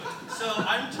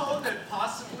I'm told that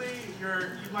possibly you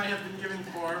might have been given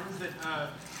forms that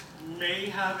may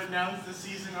have announced the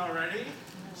season already.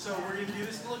 So we're going to do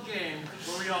this little game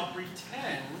where we all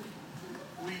pretend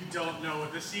we don't know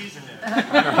what the season is. And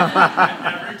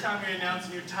every time we announce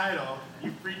a new title,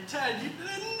 you pretend you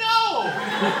didn't know. All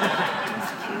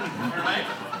right?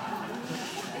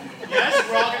 Yes,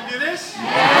 we're all going to do this?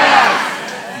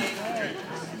 Yes!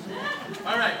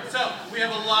 All right, so we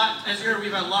have a lot, as you heard, we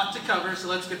have a lot to cover, so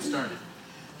let's get started.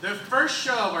 The first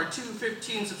show of our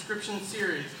 2:15 subscription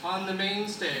series on the main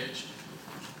stage,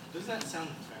 doesn't that sound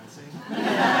fancy?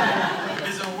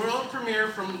 Is a world premiere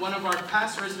from one of our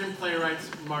past resident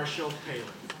playwrights, Marshall Palin.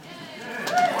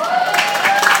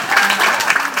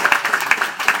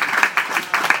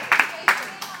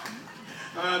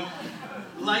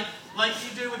 Like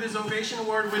he did with his Ovation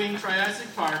Award-winning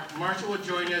Triassic Park, Marshall will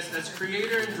join us as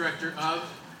creator and director of,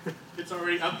 it's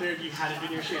already up there, you had it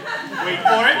in your sheet. Wait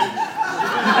for it.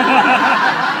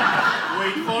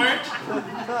 Wait for it.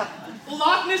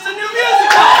 Loch Ness, a new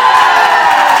musical!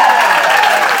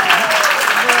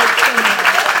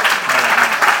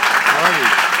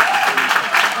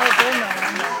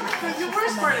 The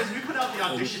worst part is we put out the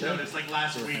audition notice like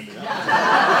last week. So it's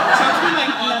been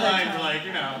like online for like,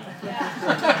 you know.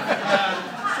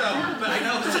 But I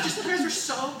know, you guys are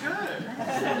so good.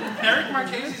 Eric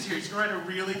Marchese's here. He's going to write a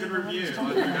really good review on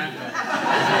the event.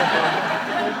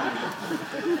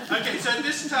 Okay, so at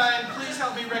this time, please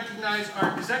help me recognize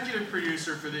our executive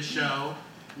producer for this show,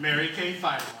 Mary Kay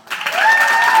Firewire.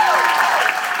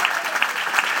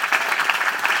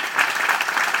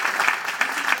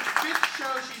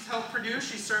 Helped produce.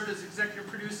 She served as executive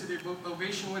producer of the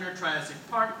Ovation winner Triassic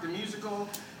Park, the musical,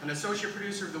 an associate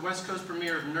producer of the West Coast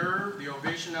premiere of Nerve, the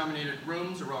Ovation-nominated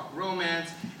Rooms, A Rock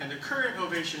Romance, and the current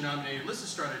Ovation-nominated Lyssa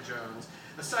Strata-Jones.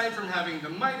 Aside from having the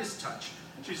Midas touch,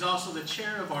 she's also the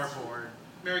chair of our board.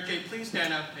 Mary Kay, please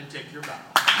stand up and take your bow.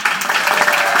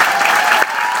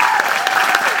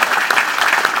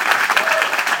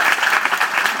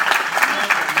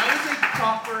 That was a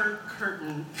proper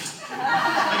curtain.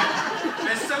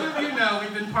 As some of you know,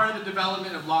 we've been part of the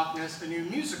development of Loch Ness, the new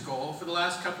musical, for the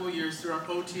last couple of years through our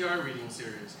OTR reading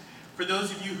series. For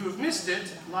those of you who have missed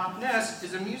it, Loch Ness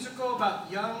is a musical about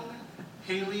young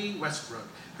Hayley Westbrook,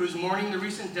 who's mourning the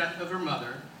recent death of her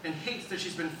mother and hates that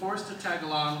she's been forced to tag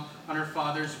along on her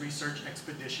father's research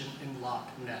expedition in Loch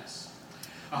Ness.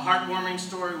 A heartwarming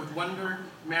story with wonder,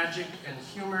 magic, and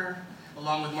humor,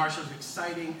 along with Marshall's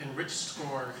exciting and rich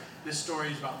score. This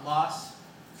story is about loss,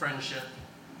 friendship,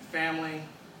 family,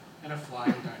 and a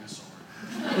flying dinosaur.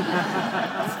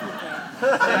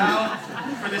 Now,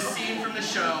 for the scene from the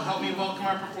show, help me welcome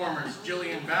our performers,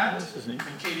 Jillian Batt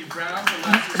and Katie Brown from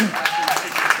Last Year's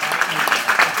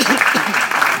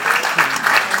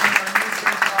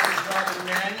Robin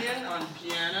Mannion on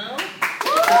piano.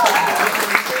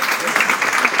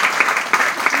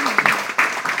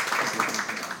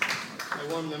 I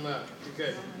warmed them up. You're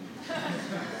good.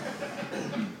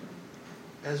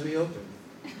 As we open,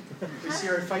 we see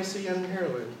our feisty young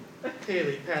heroine,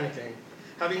 Hayley, panicking.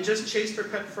 Having just chased her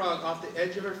pet frog off the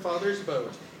edge of her father's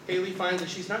boat, Hayley finds that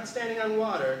she's not standing on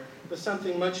water, but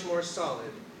something much more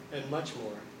solid and much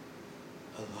more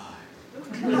alive.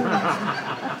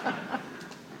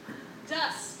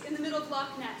 Dusk in the middle of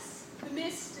Loch Ness. The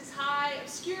mist is high,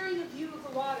 obscuring a view of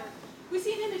the water. We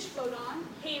see an image float on,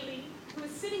 Hayley, who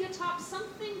is sitting atop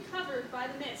something covered by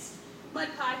the mist.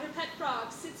 Mudpie, her pet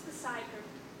frog, sits beside her.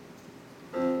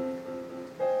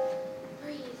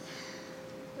 Breathe.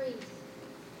 Breathe.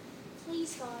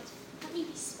 Please, God, let me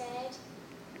be spared.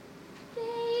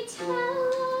 They tell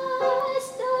us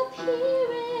the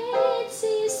appearance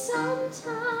is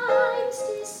sometimes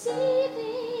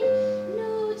deceiving.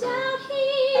 No doubt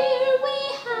here we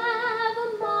have a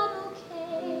model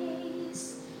case.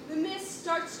 The mist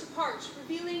starts to part,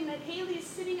 revealing that Hayley is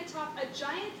sitting atop a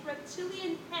giant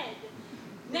reptilian head.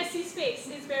 Nessie's face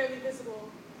is barely visible.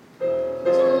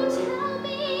 Don't tell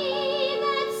me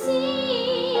that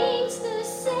seems the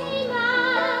same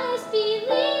as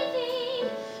believing.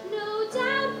 No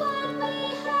doubt what we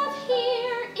have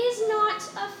here is not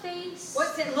a face.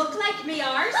 What's it look like, me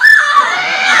ours?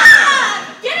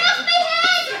 Ah! Get off my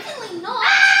head! Certainly not.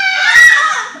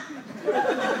 Ah!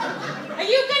 Are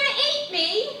you gonna eat me?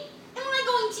 Am I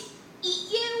going to eat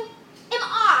you? Am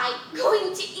I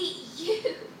going to eat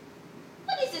you?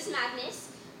 What is this madness?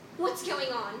 What's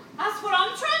going on? That's what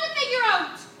I'm trying to figure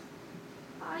out.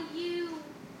 Are you?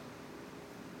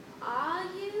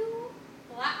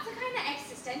 Well, that's a kind of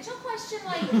existential question,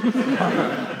 like.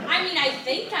 I mean, I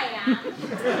think I am.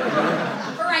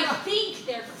 For I think,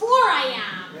 therefore I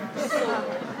am. So.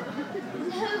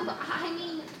 No, I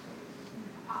mean,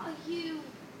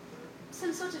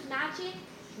 Some sort of magic?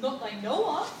 Not that I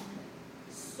know of.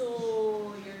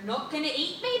 So, you're not gonna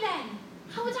eat me then?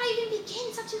 How would I even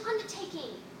begin such an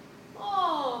undertaking?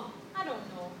 Oh, I don't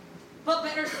know. But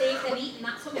better safe than eaten,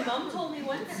 that's what my mum told me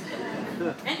once.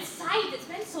 Inside, it's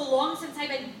been so long since I've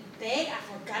been big, I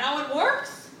forgot how it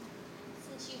works.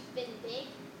 Since you've been big?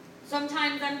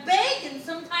 Sometimes I'm big and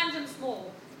sometimes I'm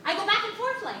small. I go back and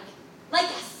forth like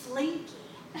a slinky.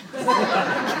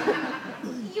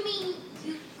 You mean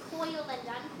you coil and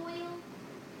uncoil?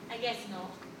 I guess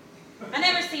not. I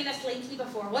never seen a slinky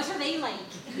before. What are they like?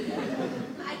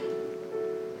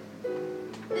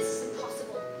 This is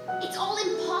impossible. It's all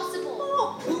impossible.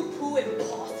 Oh, poo-poo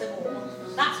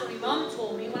impossible. That's what my mum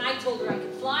told me when I told her I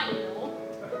could fly, you know.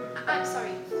 I'm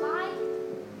sorry, fly?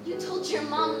 You told your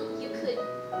mom you could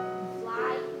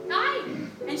fly? Aye.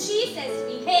 And she says to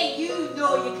me, hey, you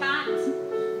know you can't.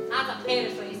 That's a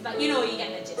paraphrase, but you know you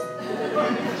get the gist.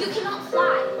 You cannot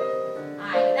fly.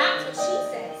 Aye, that's what she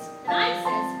says. And I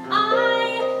says, I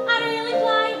really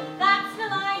fly. That's no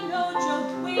lie, no joke.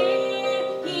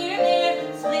 We're here,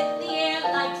 there, split the air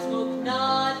like smoke.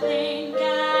 Nothing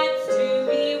gets to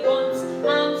me once.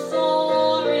 I'm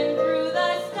soaring through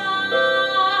the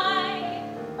sky.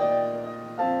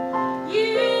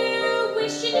 You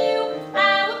wish you knew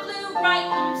how it flew right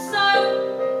on so.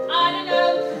 I don't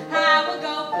know how it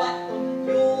go, but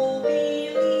you'll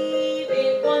believe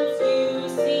it once you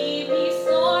see me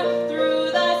soar through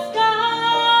the sky.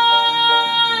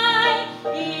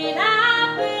 It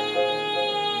happens,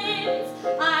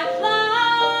 I fly.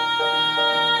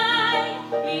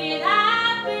 It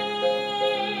happens.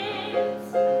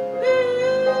 Who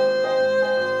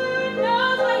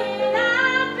knows why it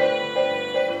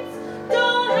happens?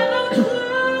 Don't have no clue.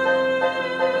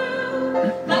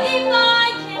 But if I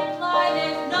can fly,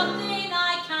 there's nothing I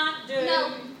can't do. No,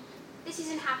 this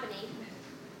isn't happening.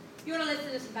 You want to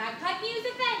listen to some bagpipe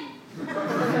music then?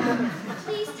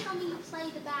 Please tell me you play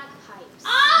the bagpipes. I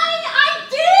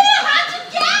do! How'd you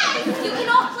guess? You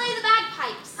cannot play the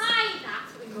bagpipes. Aye,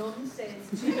 that's what my mum says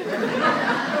too.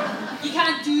 You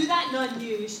can't do that, none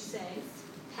you, she says.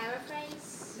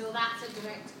 Paraphrase? No, that's a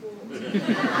direct quote.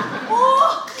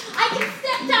 Oh, I can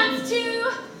step dance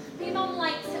too! My mum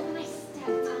likes it when I step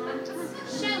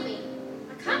dance. Show me.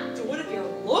 I can't do it if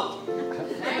you're looking.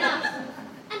 Fair enough.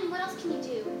 And what else can you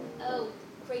do? Oh,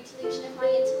 great illusion of my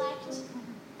intellect.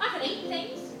 I can eat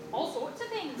things, all sorts of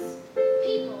things.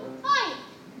 People. Aye.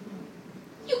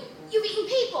 You've eaten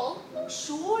people? Oh,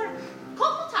 sure.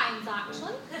 Couple times,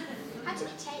 actually. How did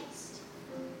it taste?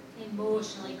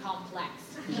 Emotionally complex.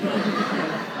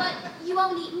 But you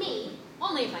won't eat me.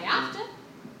 Only if I have to.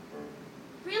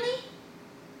 Really?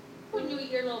 Wouldn't you eat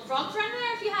your little frog friend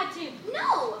there if you had to?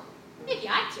 No. If you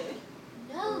had to.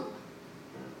 No.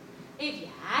 If you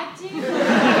had to.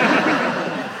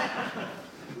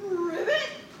 Ribbit.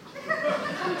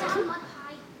 Calm down, mud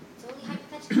pie. It's only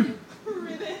hypothetical.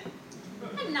 Ribbit.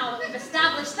 And now that we've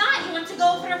established that, you want to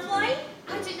go for a flight?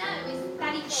 I don't know. Is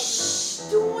that even?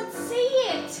 Shh, don't say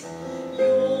it.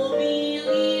 You'll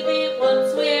believe it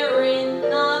once we're in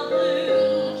the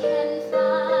blue. We can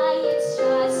fly. It's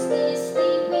just this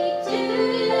thing we do.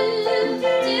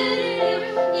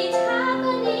 It's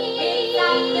happening. It's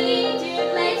happening,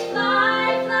 dude. Let's fly,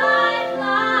 fly,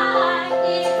 fly.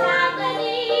 It's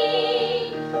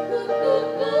happening. Who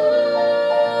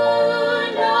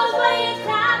knows why it's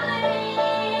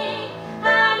happening?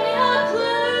 Have no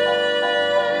clue.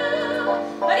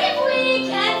 But if we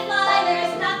can fly,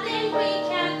 there's nothing we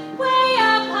can. Way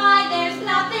up high, there's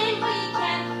nothing we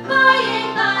can. By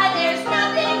and by, there's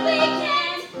nothing we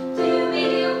can't do. We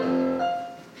do.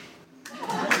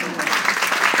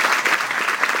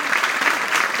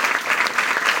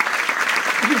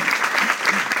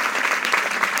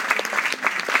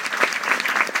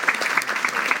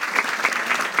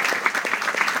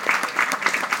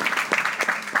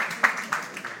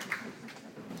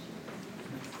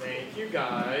 Thank you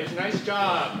guys. Nice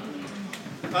job.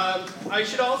 I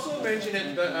should also mention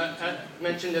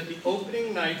that the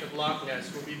opening night of Loch Ness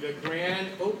will be the grand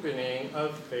opening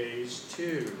of Phase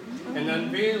 2 and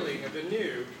unveiling of the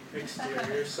new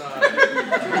exterior side.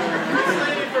 It's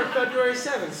slated for February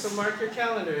 7th, so mark your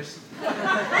calendars.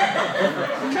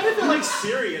 I kind of feel like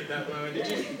Siri at that moment. Did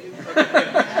you? Okay,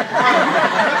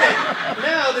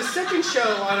 now the second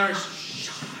show on our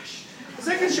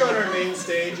main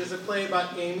stage is a play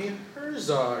about Amy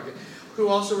Herzog, who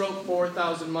also wrote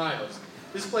 4,000 Miles.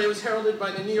 This play was heralded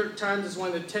by the New York Times as one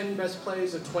of the 10 best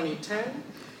plays of 2010.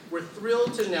 We're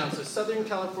thrilled to announce the Southern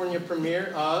California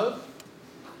premiere of,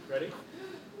 ready?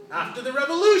 After the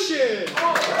Revolution!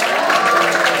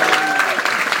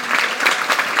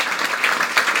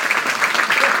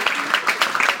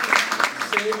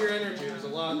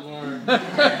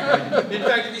 In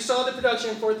fact, if you saw the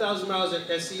production 4,000 Miles at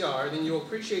SCR, then you'll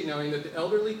appreciate knowing that the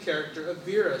elderly character of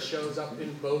Vera shows up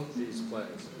in both these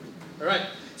plays. All right,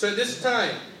 so at this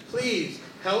time, please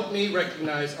help me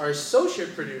recognize our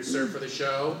associate producer for the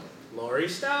show, Lori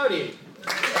Stouty.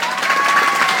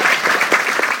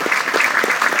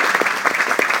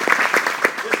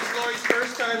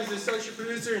 First time as associate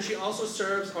producer, and she also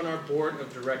serves on our board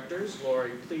of directors.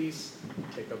 Lori, please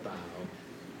take a bow.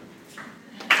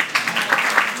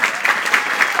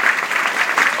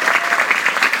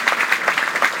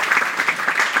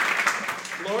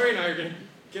 Lori and I are going to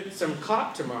get some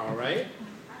Cock tomorrow, right?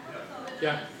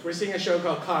 Yeah, we're seeing a show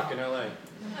called Cock in LA.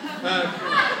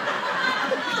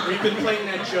 We've been playing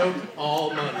that joke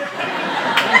all month.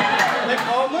 Like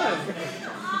all month.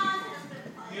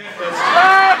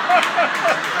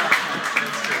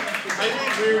 I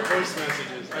need weird voice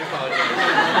messages. I apologize.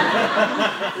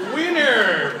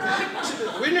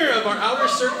 Winner of our Outer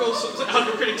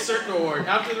Critics Circle Award,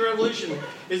 After the Revolution,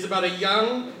 is about a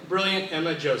young, brilliant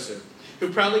Emma Joseph, who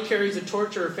proudly carries the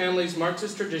torch of her family's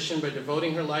Marxist tradition by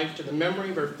devoting her life to the memory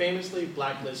of her famously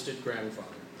blacklisted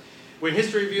grandfather. When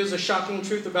history reveals a shocking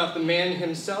truth about the man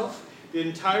himself, the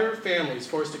entire family is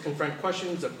forced to confront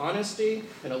questions of honesty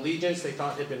and allegiance they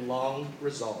thought had been long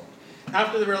resolved.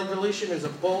 After the Revolution is a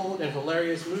bold and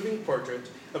hilarious moving portrait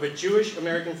of a Jewish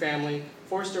American family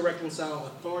forced to reconcile a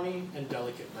thorny and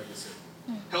delicate legacy.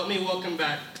 Help me welcome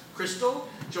back Crystal,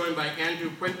 joined by Andrew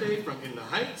Puente from In the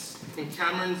Heights, and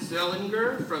Cameron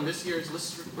Zellinger from this year's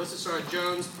Lissa Sarah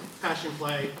Jones Passion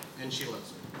Play, and She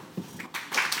Loves It.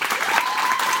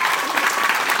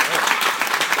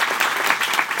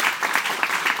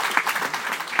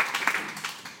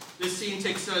 This scene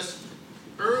takes us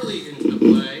early into the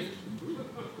play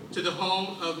to the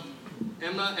home of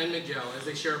Emma and Miguel as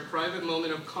they share a private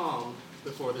moment of calm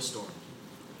before the storm.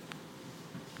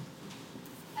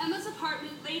 Emma's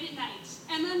apartment late at night.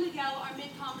 Emma and Miguel are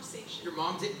mid-conversation. Your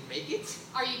mom didn't make it?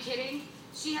 Are you kidding?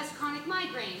 She has chronic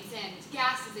migraines, and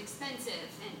gas is expensive,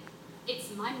 and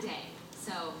it's Monday,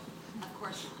 so of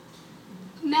course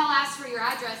not. Mel asked for your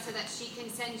address so that she can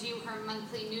send you her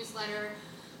monthly newsletter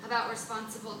about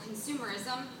responsible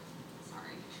consumerism.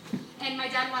 Sorry. And my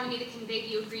dad wanted me to convey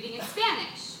you a greeting in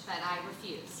Spanish, but I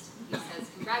refused. He says,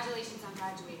 congratulations on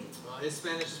graduating. Well, his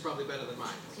Spanish is probably better than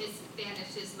mine. His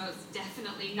Spanish is most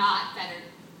definitely not better.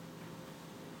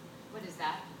 What is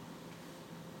that?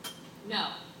 No.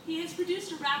 He has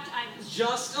produced a wrapped item.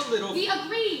 Just a little. We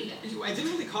agreed. It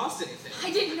didn't really cost anything.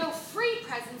 I didn't know free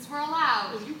presents were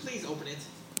allowed. Will you please open it?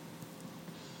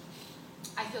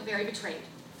 I feel very betrayed.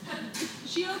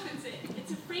 She opens it.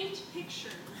 It's a framed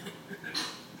picture.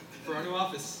 For our new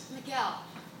office. Miguel.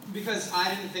 Because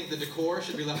I didn't think the decor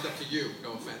should be left up to you,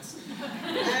 no offense.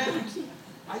 And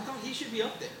I thought he should be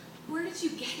up there. Where did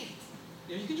you get it?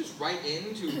 You know, you can just write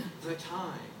into the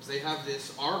Times. They have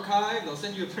this archive. They'll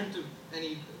send you a print of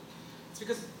any. It's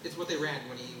because it's what they ran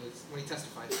when he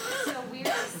testified. It's so weird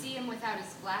to see him without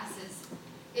his glasses.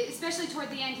 Especially toward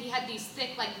the end, he had these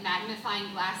thick, like,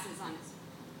 magnifying glasses on his.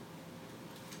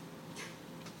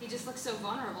 He just looks so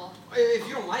vulnerable. If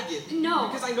you don't like it, no.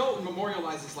 Because I know it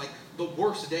memorializes like the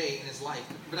worst day in his life,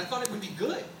 but I thought it would be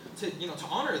good to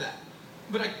honor that.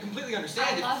 But I completely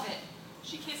understand it. I love it.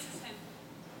 She kisses him.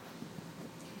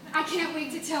 I can't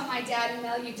wait to tell my dad and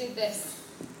Mel you did this.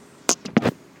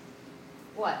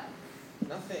 What?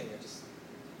 Nothing. I just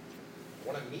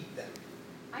want to meet them.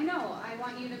 I know. I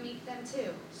want you to meet them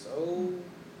too.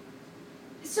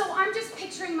 So I'm just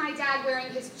picturing my dad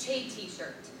wearing his Che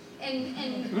t-shirt. And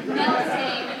Mel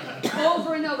saying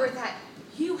over and over that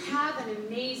you have an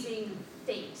amazing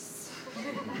face.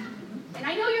 And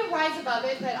I know you'll rise above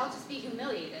it, but I'll just be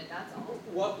humiliated, that's all.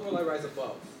 what will I rise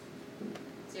above?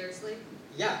 Seriously?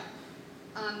 Yeah.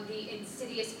 The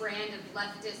insidious brand of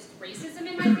leftist racism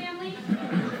in my family?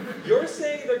 You're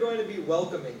saying they're going to be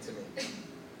welcoming to me.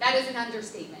 That is an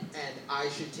understatement. And I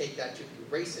should take that to be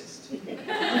racist.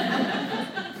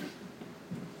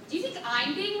 Do you think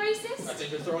I'm being racist? I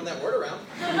think you're throwing that word around.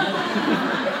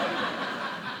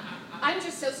 I'm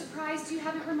just so surprised you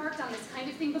haven't remarked on this kind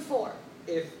of thing before.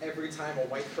 If every time a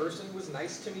white person was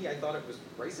nice to me, I thought it was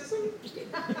racism?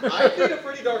 I lead a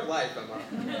pretty dark life, Emma.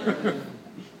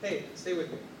 Hey, stay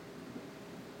with me.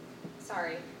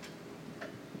 Sorry.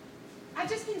 I've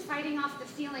just been fighting off the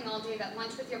feeling all day that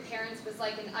lunch with your parents was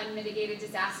like an unmitigated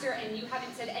disaster, and you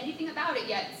haven't said anything about it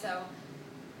yet, so...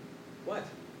 What?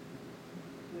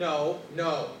 No.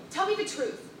 Tell me the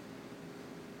truth.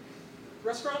 The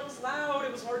restaurant was loud.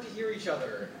 It was hard to hear each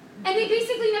other. And they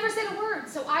basically never said a word,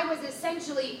 so I was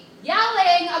essentially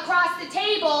yelling across the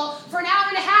table for an hour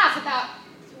and a half about...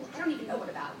 I don't even know what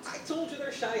about. I told you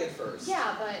they're shy at first.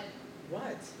 Yeah, but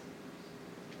What?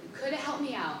 you could have helped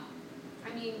me out.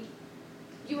 I mean,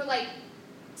 you were like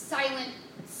silent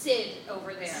Sid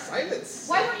over there. Silence.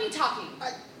 Why weren't you talking?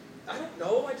 I don't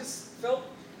know. I just felt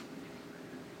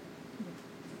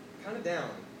kind of down.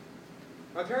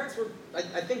 My parents were,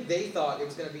 I think they thought it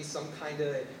was going to be some kind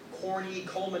of corny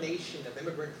culmination of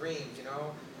immigrant dreams, you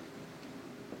know?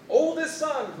 Oldest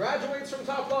son graduates from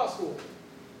top law school.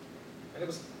 And it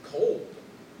was cold,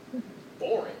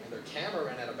 boring, and their camera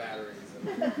ran out of batteries.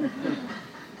 And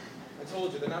I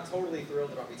told you, they're not totally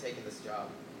thrilled about me taking this job.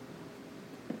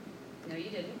 No, you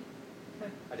didn't.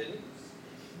 I didn't?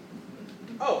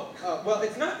 Oh, well,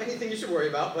 it's not anything you should worry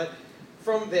about, but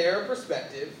from their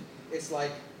perspective, it's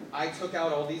like I took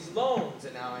out all these loans,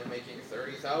 and now I'm making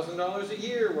 $30,000 a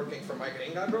year working for my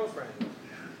gringa girlfriend.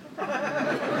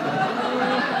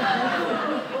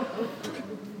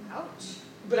 Ouch.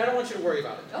 But I don't want you to worry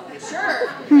about it. Oh, sure.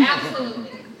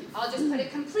 Absolutely. I'll just put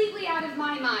it completely out of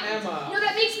my mind. Emma. You know,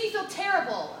 that makes me feel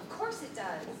terrible. Of course it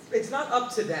does. It's not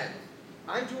up to them.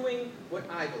 I'm doing what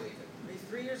I believe in. Maybe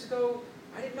 3 years ago,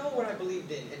 I didn't know what I believed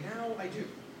in, and now I do.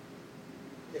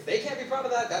 If they can't be proud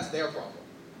of that, that's their problem.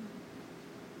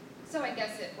 So I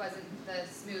guess it wasn't the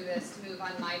smoothest move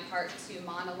on my part to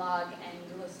monologue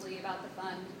endlessly about the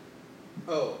fund.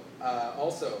 Oh,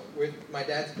 also, with my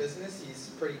dad's business, he's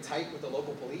pretty tight with the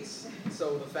local police.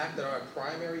 So the fact that our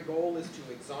primary goal is to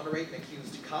exonerate an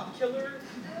accused cop killer,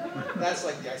 that's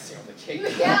like the icing on the cake.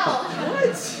 Miguel!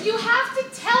 What? You have to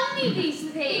tell me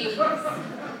these things!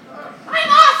 I'm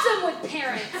awesome with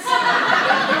parents!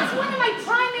 That's one of my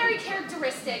primary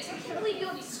characteristics. I can't believe you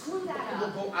let me screw that We'll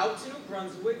up. go out to New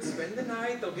Brunswick, spend the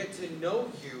night, they'll get to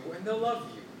know you, and they'll love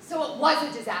you. So it was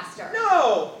a disaster.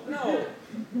 No!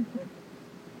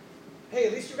 Hey,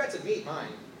 at least you got to meet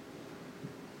mine.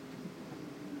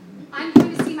 I'm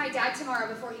going to see my dad tomorrow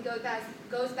before he goes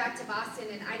back to Boston,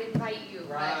 and I'd invite you.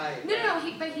 Right. No.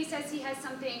 But he says he has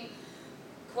something,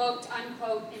 quote,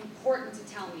 unquote, important to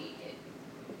tell me. It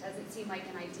doesn't seem like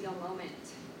an ideal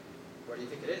moment. What do you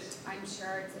think it is? I'm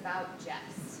sure it's about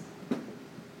Jess.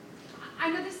 I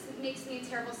know this makes me a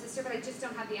terrible sister, but I just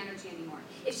don't have the energy anymore.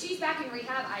 If she's back in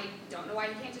rehab, I don't know why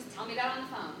you can't just tell me that on the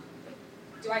phone.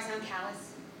 Do I sound callous?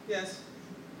 Yes.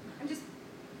 I'm just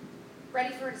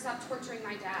ready for her to stop torturing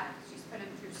my dad. She's put him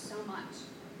through so much.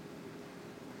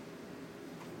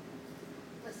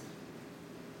 Listen,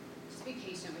 just be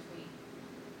patient with me.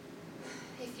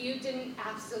 If you didn't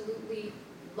absolutely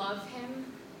love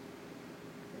him,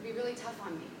 it would be really tough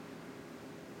on me.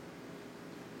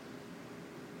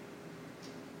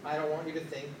 I don't want you to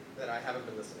think that I haven't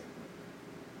been listening.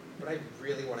 But I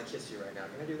really want to kiss you right now.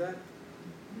 Can I do that?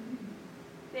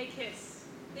 They kiss.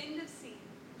 End of scene.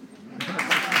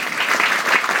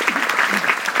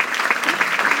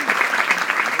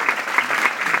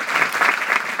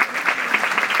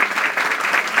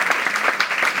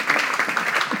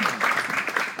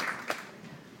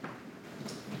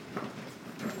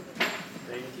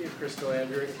 Thank you, Crystal,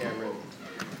 Andrew, and Cameron.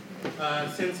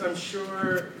 Since I'm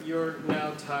sure you're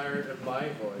now tired of my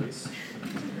voice,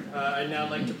 I'd now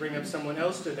like to bring up someone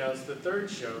else to announce the third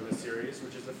show in the series,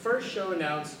 which is the first show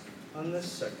announced on the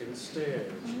second stage,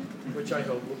 which I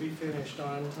hope will be finished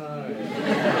on time.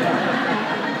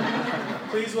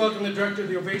 Please welcome the director of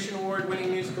the Ovation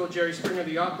Award-winning musical Jerry Springer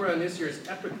the Opera and this year's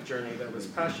epic journey that was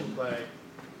Passion Play,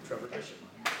 Trevor Bishop.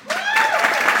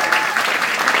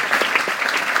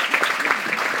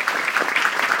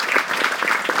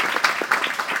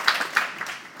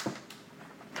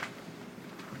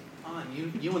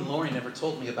 You and Lori never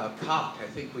told me about cock. I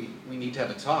think we need to have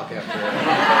a talk after.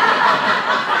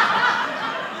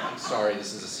 I'm sorry,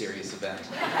 this is a serious event.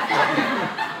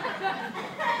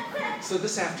 So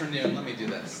this afternoon, let me do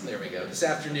this. There we go. This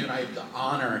afternoon, I have the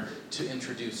honor to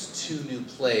introduce two new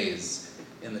plays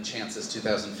in the Chances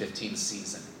 2015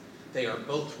 season. They are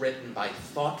both written by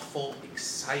thoughtful,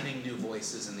 exciting new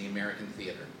voices in the American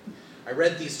theater. I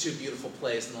read these two beautiful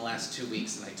plays in the last 2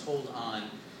 weeks, and I told An,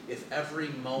 if every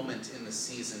moment in the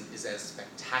season is as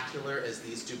spectacular as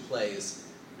these two plays,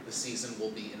 the season will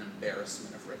be an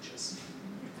embarrassment of riches.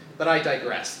 But I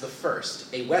digress. The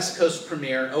first, a West Coast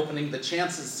premiere opening the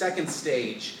Chances second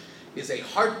stage, is a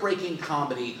heartbreaking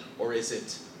comedy, or is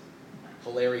it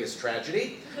hilarious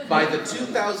tragedy, by the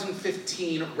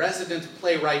 2015 resident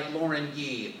playwright Lauren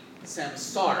Yee,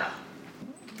 Samsara.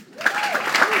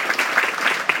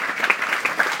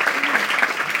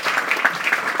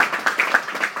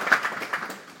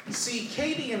 See,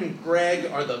 Katie and Greg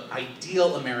are the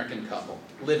ideal American couple,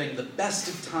 living the best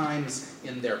of times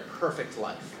in their perfect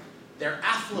life. They're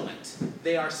affluent,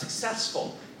 they are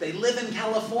successful, they live in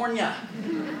California.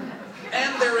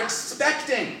 And they're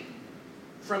expecting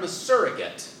from a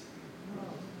surrogate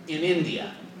in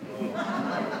India.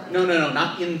 No,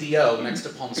 not Indio next to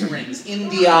Palm Springs.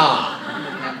 India.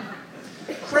 Yeah.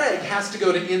 Craig has to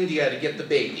go to India to get the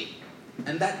baby,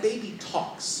 and that baby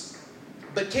talks.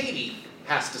 But Katie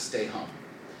has to stay home.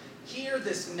 Here,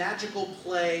 this magical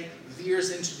play veers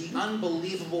into the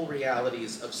unbelievable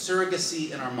realities of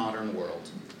surrogacy in our modern world.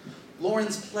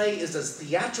 Lauren's play is as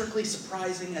theatrically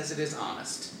surprising as it is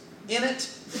honest. In it,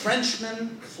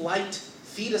 Frenchmen, flight,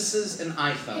 fetuses, and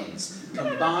iPhones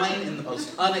combine in the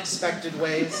most unexpected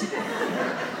ways.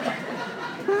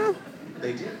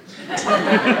 They do.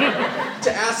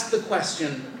 To ask the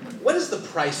question, what is the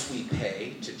price we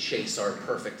pay to chase our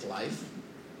perfect life?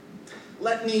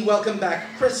 Let me welcome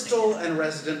back Crystal and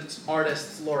resident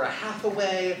artists Laura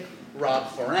Hathaway, Rob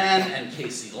Foran, and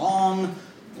Casey Long.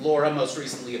 Laura most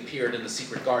recently appeared in The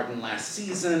Secret Garden last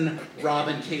season. Rob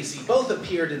and Casey both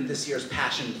appeared in this year's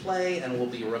Passion Play and will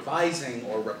be revising,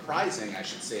 or reprising, I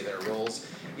should say, their roles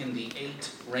in the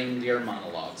 8 reindeer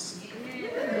monologues.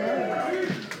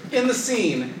 In the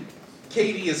scene,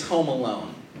 Katie is home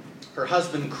alone. Her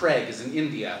husband Craig is in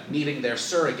India, meeting their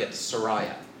surrogate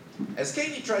Soraya. As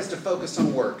Katie tries to focus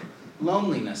on work,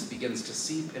 loneliness begins to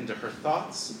seep into her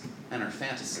thoughts and her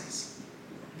fantasies.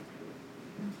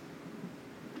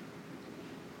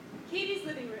 Katie's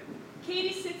living room.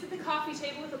 Katie sits at the coffee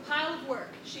table with a pile of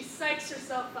work. She psychs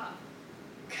herself up.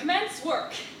 Commence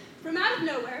work. From out of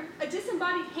nowhere, a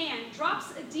disembodied hand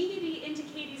drops a DVD into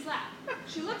Katie's lap.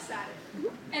 She looks at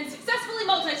it. And successfully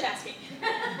multitasking.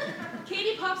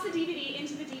 Katie pops the DVD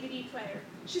into the DVD player.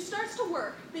 She starts to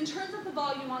work, then turns up the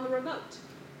volume on the remote.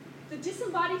 The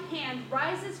disembodied hand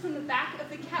rises from the back of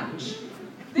the couch,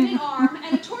 then an arm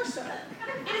and a torso.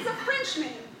 It is a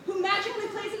Frenchman who magically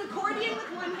plays an accordion with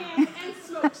one hand and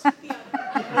smokes with the other.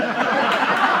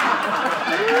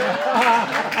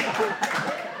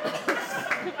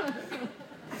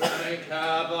 Thank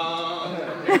heaven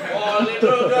for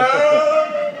little girls.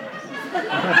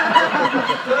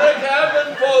 Thank heaven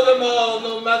for them all,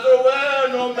 no matter where,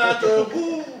 no matter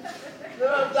who.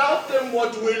 Without them,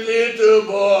 what will little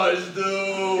boys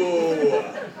do?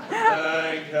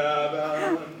 Thank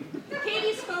heaven.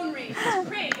 Katie's phone rings.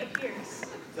 Craig appears.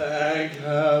 Thank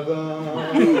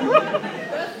heaven.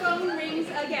 The phone rings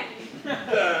again.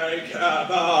 Thank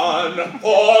heaven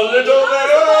for He little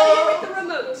lowers the volume girls. with the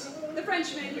remote. The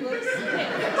Frenchman looks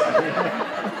pale.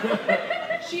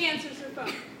 She answers her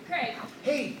phone. Craig.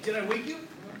 Hey, did I wake you?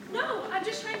 No, I'm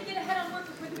just trying to get ahead on work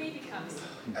before the baby comes.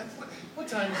 What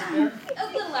time is it there? A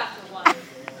little after 1.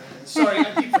 Sorry,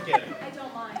 I keep forgetting. I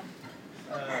don't mind.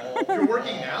 You're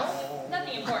working now?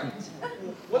 Nothing important.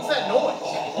 What's that noise?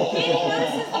 Katie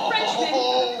notices the Frenchman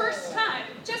for the first time.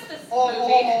 Just this movie.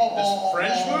 This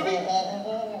French movie?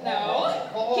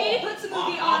 No. Katie puts the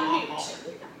movie on mute.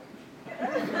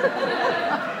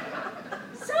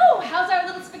 So, how's our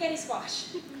little spaghetti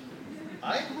squash?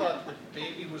 I thought the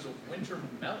baby was a winter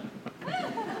melon.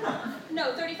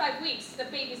 No, 35 weeks. The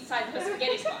baby's the size of a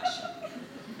spaghetti squash.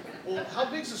 Well, how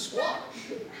big's a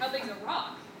squash? How big's a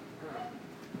rock?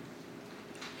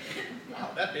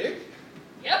 Wow, that big?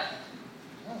 Yep.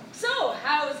 So,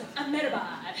 how's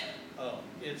Ahmedabad? Oh,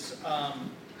 it's,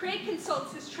 Craig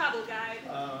consults his travel guide.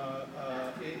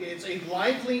 it's a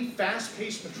lively,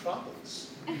 fast-paced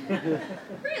metropolis.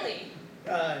 Really?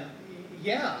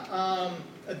 Yeah,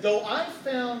 though I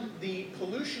found the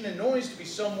pollution and noise to be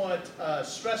somewhat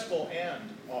stressful and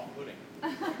off-putting.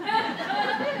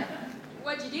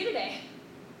 What'd you do today?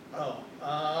 Oh,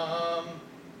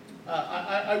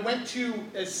 I went to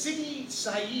Sidi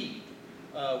Said,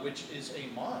 which is a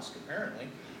mosque, apparently.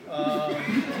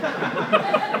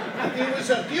 It was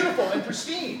beautiful and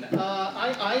pristine.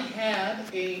 I had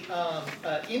a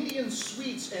Indian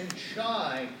sweets and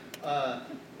chai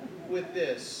with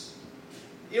this.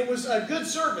 It was a good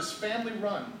service, family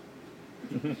run.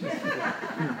 Craig,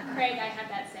 I had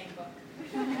that same book.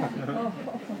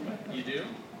 You do?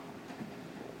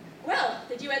 Well,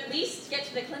 did you at least get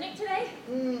to the clinic today?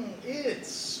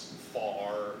 It's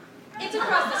far. It's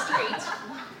across the street.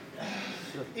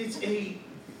 It's a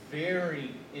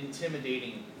very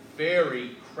intimidating,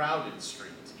 very crowded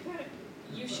street.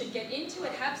 You should get into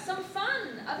it, have some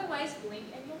fun. Otherwise, blink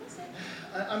and you'll miss it.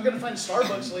 I'm gonna find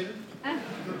Starbucks later.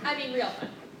 I mean, real fun.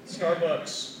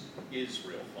 Starbucks is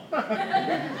real fun.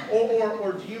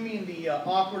 Or do you mean the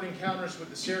awkward encounters with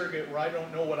the surrogate where I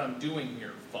don't know what I'm doing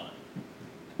here fun?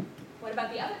 What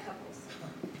about the other couples?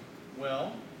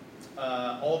 Well,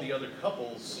 all the other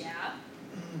couples, Yeah,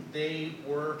 they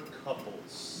were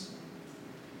couples.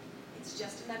 it's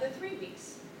just another 3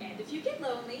 weeks. And if you get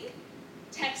lonely,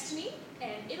 Text me,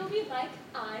 and it'll be like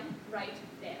I'm right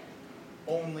there.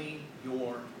 Only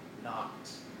you're not.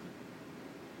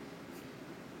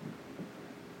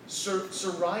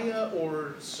 Soraya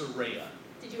or Soraya?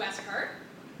 Did you ask her?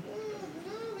 Well,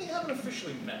 we haven't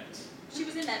officially met. She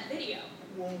was in that video.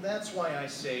 Well, that's why I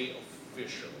say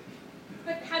officially.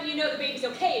 But how do you know the baby's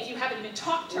okay if you haven't even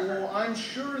talked to her? Well, I'm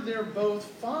sure they're both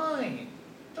fine.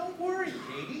 Don't worry,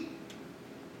 Katie.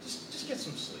 Just get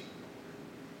some sleep.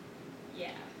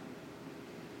 Yeah.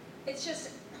 It's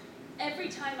just, every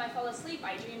time I fall asleep,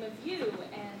 I dream of you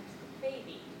and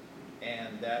baby.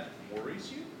 And that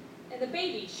worries you? And the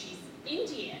baby, she's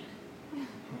Indian.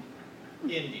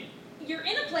 Indian. You're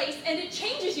in a place and it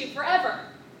changes you forever.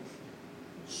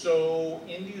 So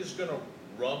India's gonna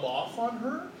rub off on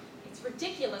her? It's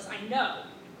ridiculous, I know.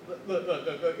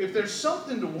 Look, if there's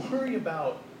something to worry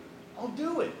about, I'll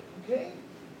do it, okay?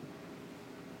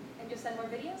 And you'll send more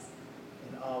videos?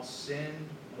 And I'll send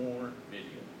more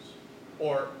videos.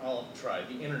 Or I'll try.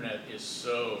 The internet is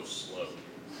so slow.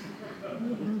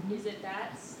 Is it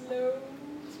that slow?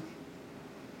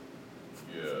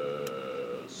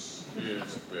 Yes,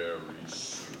 it's very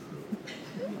slow.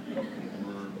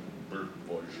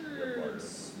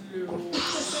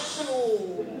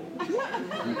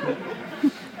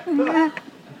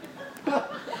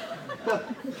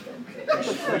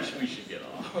 We should get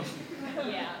off.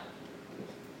 Yeah.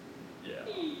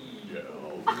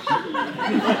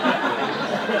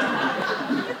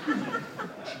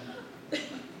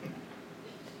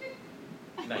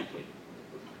 Night, Katie.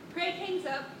 Craig hangs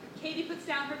up. Katie puts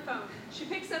down her phone. She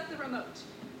picks up the remote.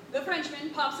 The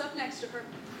Frenchman pops up next to her.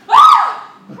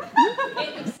 Ah!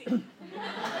 End of scene.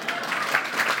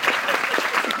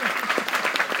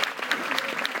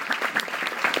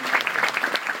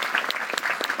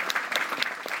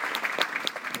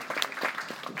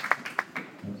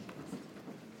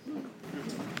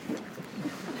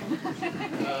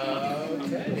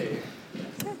 Okay.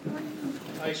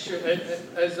 I should,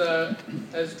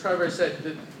 as Trevor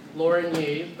said, Lauren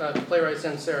Yee, the playwright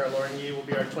and Sarah, Lauren Yee will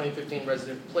be our 2015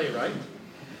 resident playwright.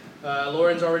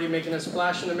 Lauren's already making a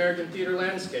splash in the American theater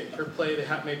landscape. Her play, The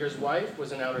Hatmaker's Wife,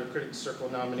 was an Outer Critics Circle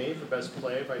nominee for Best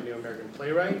Play by New American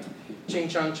Playwright. Ching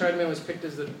Chong Chinaman was picked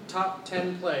as the top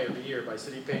 10 play of the year by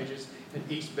City Pages and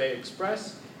East Bay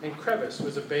Express, and Crevice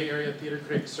was a Bay Area Theater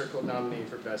Critics Circle nominee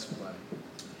for Best Play.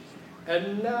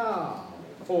 And now,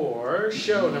 for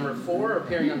show number 4,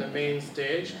 appearing on the main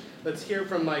stage, let's hear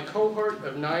from my cohort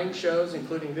of 9 shows,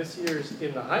 including this year's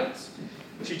In the Heights.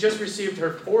 She just received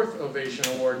her 4th Ovation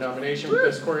Award nomination for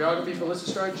Best Choreography for Alyssa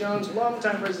Stride Jones,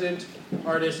 longtime resident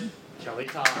artist Kelly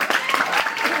Todd.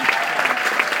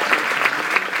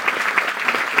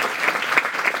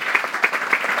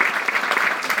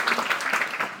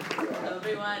 Hello,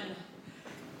 everyone.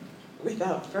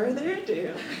 Without further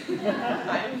ado,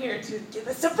 I'm here to give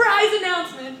a surprise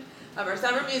announcement of our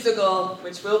summer musical,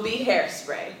 which will be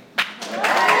Hairspray.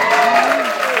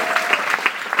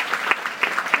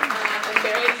 I'm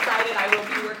very excited. I will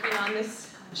be working on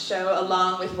this show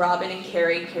along with Robin and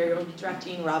Carrie. Carrie will be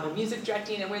directing, Robin music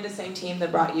directing, and we're the same team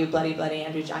that brought you Bloody Bloody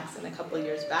Andrew Jackson a couple of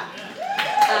years back.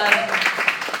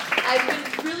 I've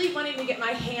been really wanting to get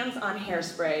my hands on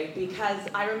Hairspray because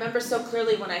I remember so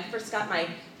clearly when I first got my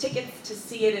tickets to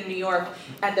see it in New York,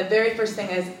 and the very first thing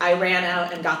is I ran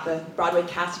out and got the Broadway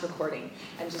cast recording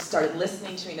and just started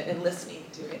listening to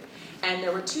it. And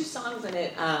there were 2 songs in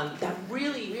it that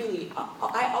really,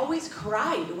 I always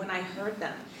cried when I heard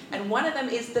them. And one of them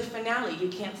is the finale, You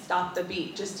Can't Stop the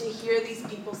Beat. Just to hear these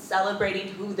people celebrating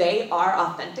who they are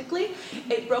authentically,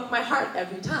 it broke my heart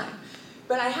every time.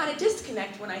 But I had a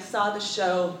disconnect when I saw the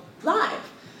show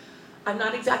live. I'm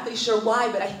not exactly sure why,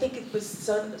 but I think it was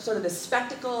sort of the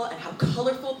spectacle and how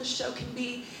colorful the show can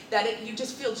be, that you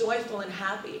just feel joyful and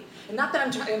happy. And not that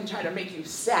I'm trying to make you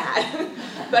sad,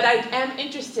 but I am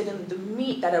interested in the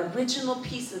meat, that original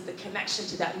piece of the connection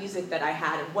to that music that I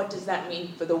had, and what does that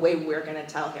mean for the way we're gonna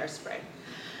tell Hairspray.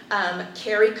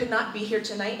 Carrie could not be here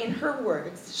tonight. In her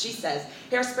words, she says,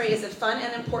 Hairspray is a fun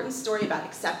and important story about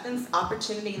acceptance,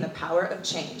 opportunity, and the power of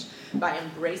change. By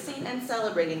embracing and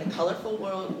celebrating the colorful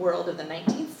world of the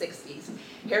 1960s,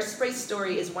 Hairspray's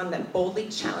story is one that boldly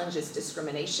challenges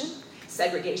discrimination,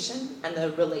 segregation, and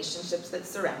the relationships that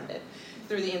surround it.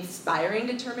 Through the inspiring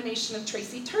determination of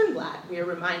Tracy Turnblad, we are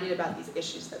reminded about these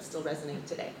issues that still resonate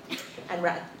today. And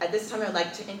at this time, I would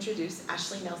like to introduce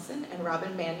Ashley Nelson and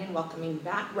Robin Mannion, welcoming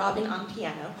back Robin on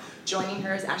piano. Joining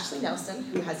her is Ashley Nelson,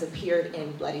 who has appeared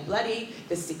in Bloody Bloody,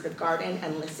 The Secret Garden,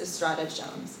 and Alyssa Strada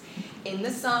Jones. In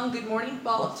the song, Good Morning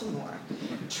Baltimore,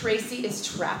 Tracy is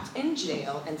trapped in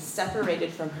jail and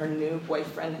separated from her new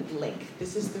boyfriend, Link.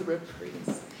 This is the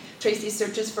reprise. Tracy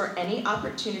searches for any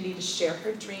opportunity to share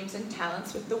her dreams and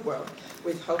talents with the world,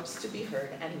 with hopes to be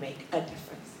heard and make a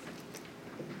difference.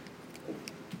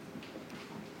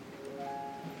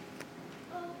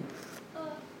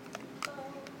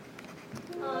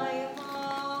 I am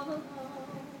all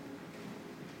alone.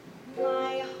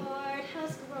 My heart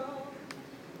has grown,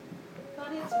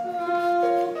 but it's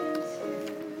broken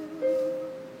too.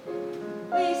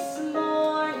 This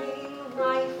morning,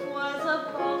 life was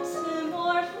a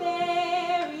Baltimore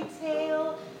fairy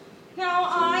tale. Now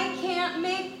I can't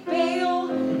make bail.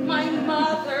 My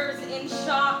mother's in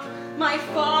shock, my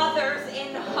father's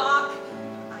in hock.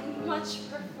 I much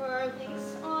prefer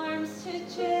Link's arms to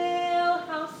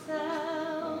jailhouse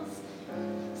cells.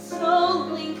 So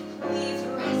Link, please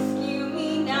rescue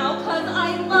me now, 'cause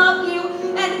I love you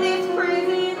and this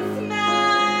prison smells.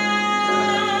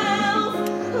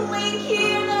 Link,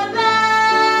 hear the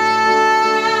bells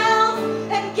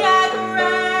and get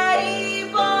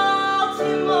ready,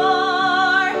 Baltimore.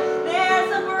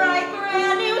 There's a bright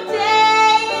brand new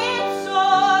day in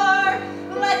store.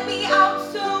 Let me out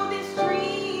so this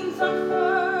dream's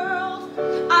unfurled.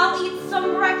 I'll eat some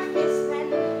breakfast and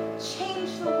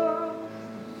change the world.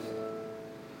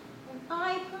 And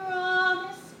I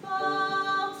promise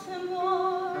Baltimore,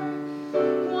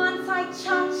 once I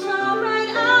cha-cha right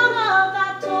out of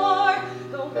that door,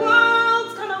 the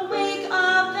world's gonna wake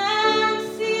up and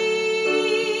see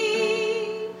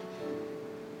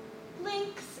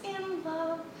Link's in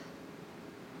love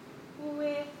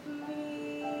with me.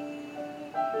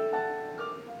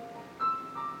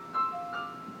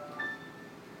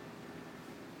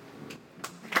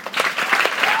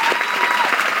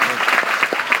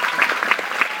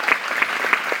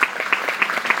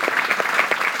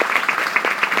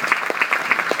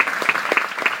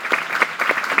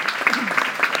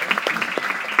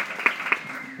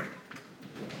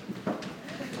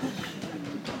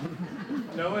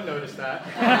 No one noticed that.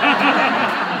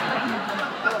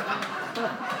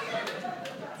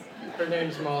 Her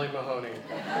name's Molly Mahoney.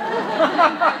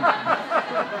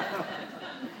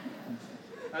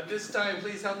 At this time,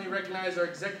 please help me recognize our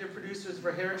executive producers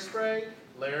for Hairspray,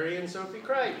 Larry and Sophie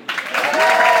Crichton. Let's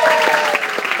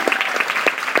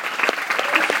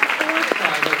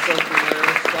Sophie and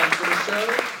Larry sponsor the show.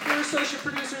 We're associate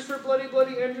producers for Bloody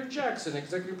Bloody Andrew Jackson,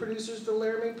 executive producers for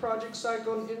Laramie Project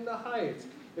Cyclone in the Heights.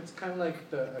 It's kind of like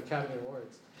the Academy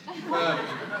Awards.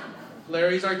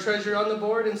 Larry's our treasurer on the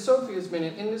board, and Sophie has been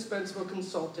an indispensable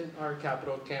consultant on our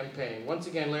capital campaign. Once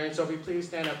again, Larry and Sophie, please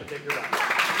stand up and take your bow.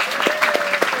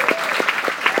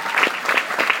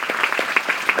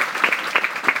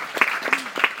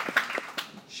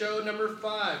 Show number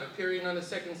 5, appearing on the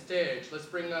second stage. Let's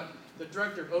bring up the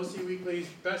director of OC Weekly's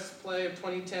Best Play of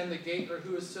 2010, The Gate or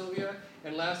Who is Sylvia,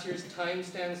 and last year's Time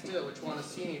Stands Still, which won a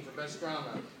Cine for Best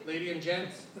Drama. Lady and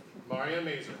gents, Maria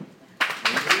Mazer.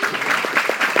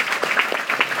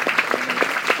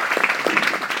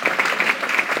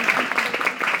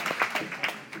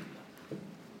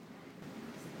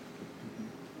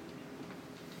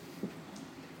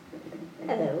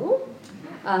 Hello.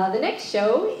 The next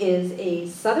show is a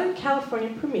Southern California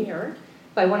premiere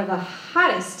by one of the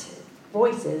hottest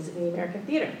voices in the American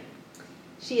theater.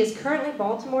 She is currently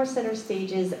Baltimore Center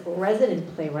Stage's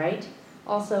resident playwright,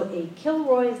 also a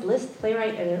Kilroy's List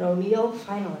playwright and an O'Neill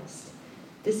finalist.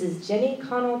 This is Jenny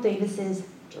Connell Davis's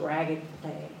Dragon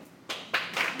Play.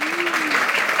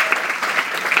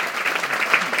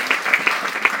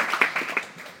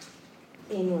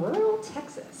 In rural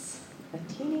Texas, a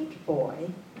teenage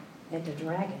boy and a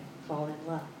dragon fall in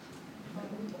love.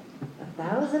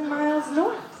 1,000 miles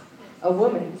north, a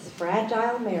woman's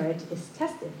fragile marriage is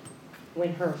tested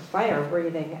when her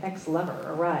fire-breathing ex-lover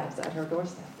arrives at her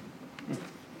doorstep.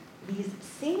 These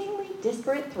seemingly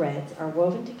disparate threads are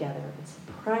woven together in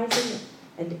surprising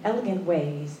and elegant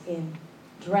ways in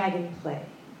Dragon Play,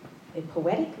 a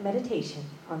poetic meditation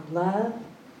on love,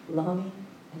 longing,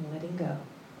 and letting go.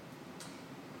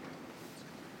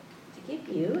 To give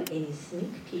you a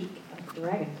sneak peek of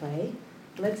Dragon Play,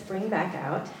 let's bring back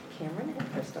out Cameron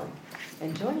and Crystal.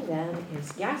 And joining them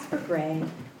is Gasper Gray,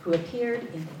 who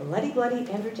appeared in Bloody Bloody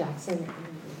Andrew Jackson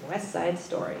in West Side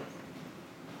Story.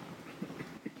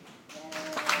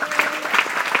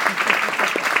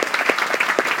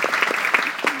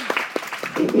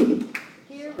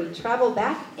 Here we travel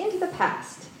back into the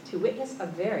past to witness a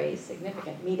very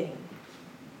significant meeting.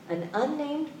 An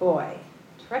unnamed boy,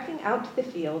 trekking out to the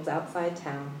fields outside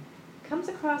town, comes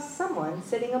across someone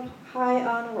sitting up high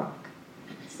on a rock.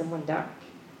 Someone dark,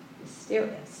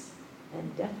 mysterious,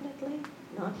 and definitely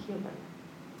not human.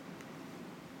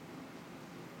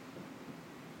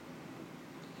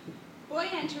 Boy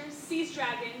enters, sees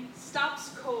dragon, stops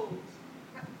cold.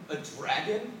 A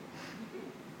dragon?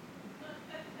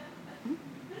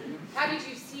 How did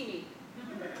you see me?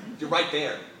 You're right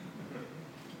there.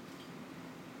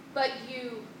 But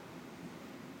you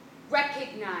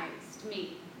recognized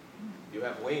me. You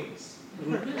have wings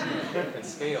and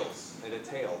scales and a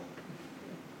tail.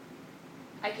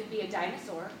 I could be a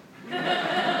dinosaur.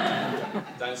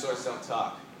 Dinosaurs don't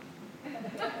talk.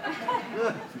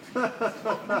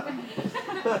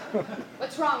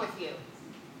 What's wrong with you?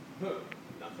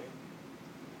 Nothing.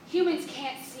 Humans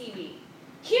can't see me.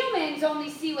 Humans only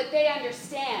see what they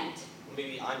understand.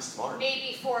 Maybe I'm smart.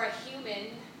 Maybe for a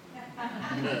human.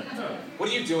 What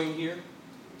are you doing here?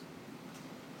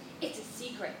 It's a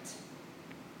secret.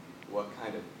 What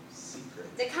kind of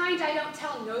secret? The kind I don't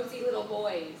tell nosy little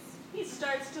boys. He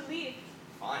starts to leave.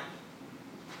 Fine.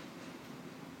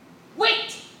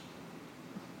 Wait!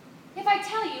 If I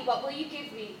tell you, what will you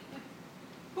give me?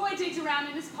 Boy digs around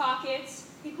in his pockets.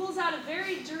 He pulls out a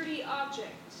very dirty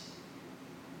object.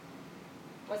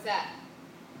 What's that?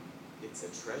 It's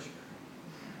a treasure.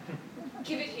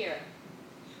 Give it here.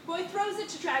 Boy throws it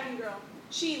to Dragon Girl.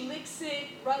 She licks it,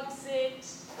 rubs it.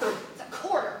 It's a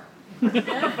quarter.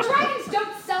 Dragons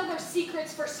don't sell their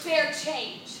secrets for spare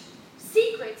change.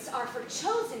 Secrets are for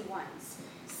chosen ones.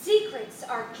 Secrets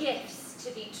are gifts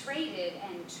to be traded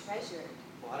and treasured.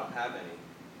 Well, I don't have any.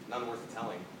 None worth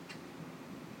telling.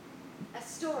 A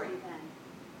story,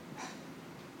 then.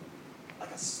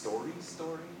 Like a story?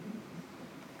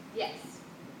 Yes.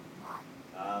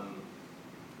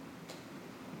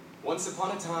 Once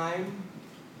upon a time,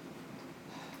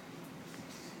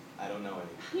 I don't know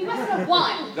any. You must have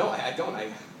won. No, I don't.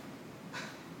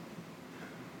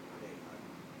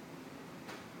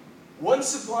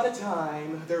 Once upon a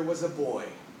time, there was a boy.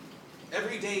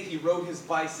 Every day he rode his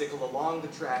bicycle along the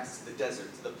tracks to the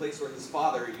desert, to the place where his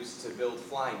father used to build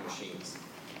flying machines.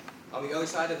 On the other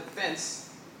side of the fence,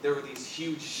 there were these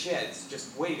huge sheds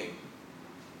just waiting.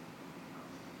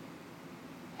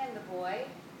 And the boy?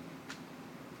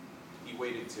 He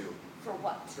waited too. For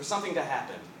what? For something to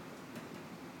happen.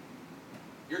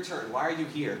 Your turn. Why are you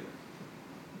here?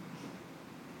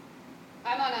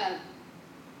 I'm on a,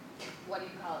 what do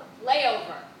you call it?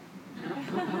 Layover.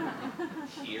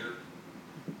 Here?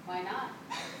 Why not?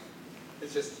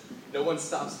 It's just, no one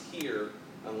stops here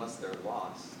unless they're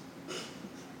lost.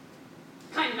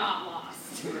 I'm not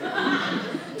lost.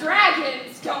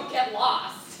 Dragons don't get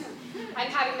lost. I'm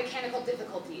having mechanical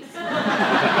difficulties.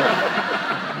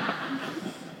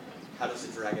 How does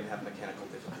a dragon have mechanical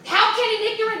difficulties? How can an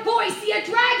ignorant boy see a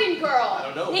dragon girl? I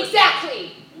don't know, but-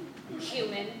 Exactly.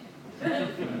 Human.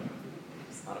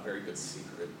 It's not a very good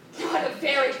secret. Not a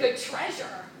very good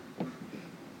treasure.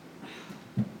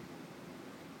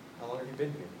 How long have you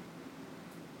been here?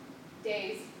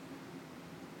 Days.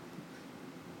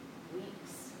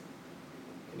 Weeks.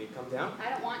 Can you come down? I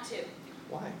don't want to.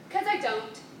 Why? Because I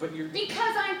don't. But you're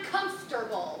Because I'm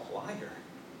comfortable. a liar.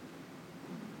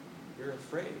 You're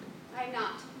afraid. I'm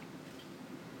not.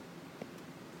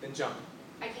 Then jump.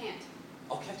 I can't.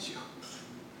 I'll catch you.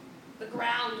 The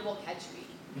ground will catch me.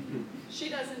 She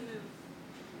doesn't move.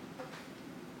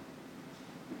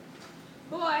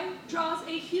 Boy draws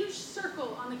a huge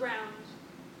circle on the ground.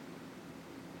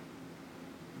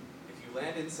 If you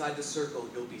land inside the circle,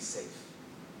 you'll be safe.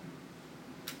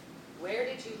 Where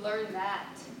did you learn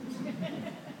that?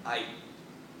 I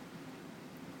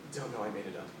don't know. I made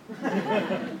it up.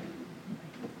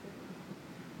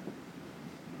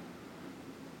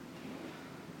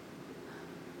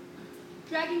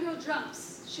 Dragon Girl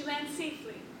jumps. She lands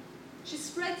safely. She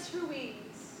spreads her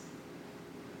wings.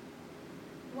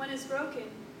 One is broken.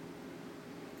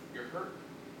 You're hurt.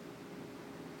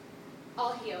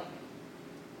 I'll heal.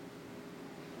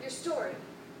 Your story.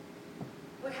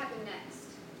 What happened next?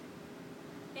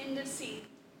 End of scene.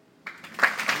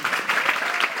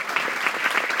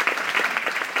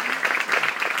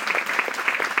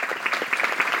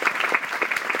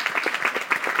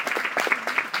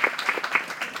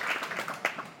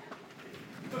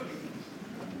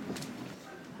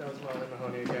 That was Molly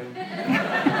Mahoney again.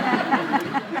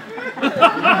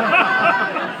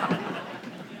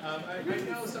 I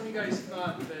know some of you guys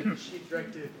thought that she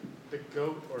directed The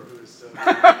Goat, or who's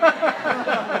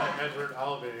Edward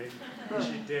Albee.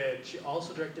 She did. She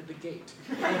also directed The Gate.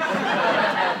 At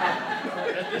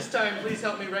this time, please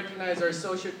help me recognize our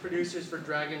associate producers for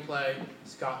Dragonplay,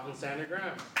 Scott and Sandra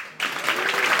Graham.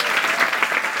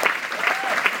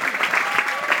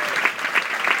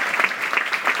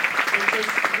 They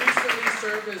just recently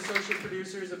served as associate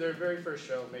producers of their very first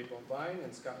show, Maple and Vine,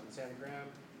 and Scott and Sandra Graham,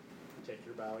 take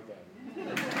your bow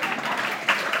again.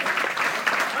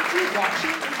 You're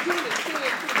watching. He's doing the same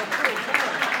thing the whole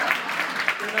time.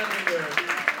 They're not either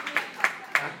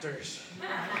actors.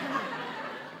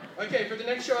 Okay, for the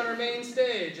next show on our main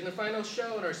stage and the final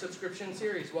show in our subscription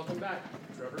series, welcome back,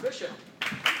 Trevor Bishop.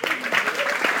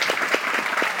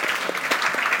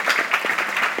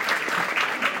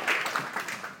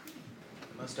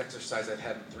 The most exercise I've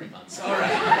had in 3 months. All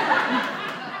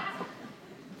right.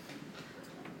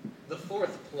 The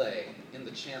fourth play in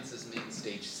the Chances main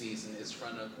stage season is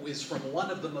from one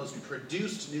of the most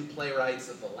produced new playwrights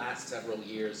of the last several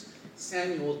years,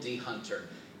 Samuel D. Hunter.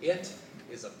 It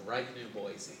is A Bright New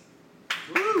Boise.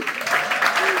 Woo!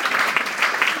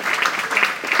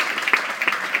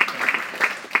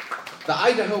 The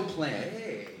Idaho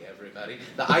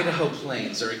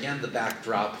Plains are again the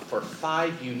backdrop for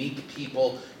 5 unique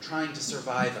people trying to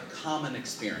survive a common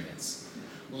experience,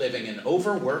 living an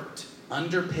overworked,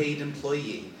 underpaid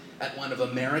employee at one of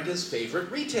America's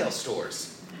favorite retail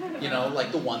stores. You know,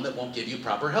 like the one that won't give you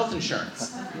proper health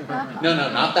insurance. No,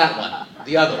 not that one.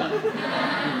 The other one.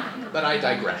 But I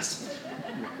digress.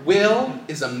 Will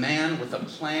is a man with a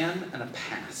plan and a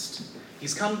past.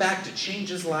 He's come back to change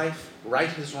his life, right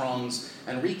his wrongs,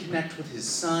 and reconnect with his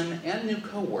son and new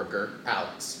co-worker,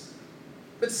 Alex.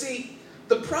 But see,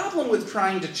 the problem with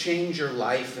trying to change your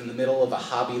life in the middle of a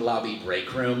Hobby Lobby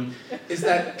break room is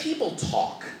that people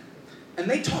talk, and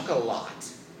they talk a lot.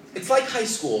 It's like high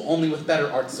school, only with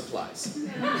better art supplies.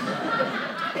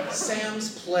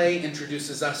 Sam's play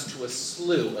introduces us to a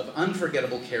slew of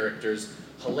unforgettable characters,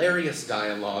 hilarious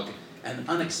dialogue, and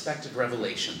unexpected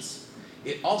revelations.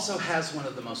 It also has one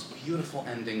of the most beautiful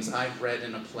endings I've read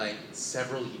in a play in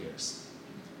several years.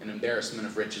 An embarrassment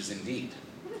of riches indeed.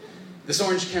 This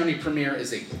Orange County premiere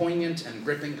is a poignant and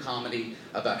gripping comedy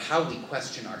about how we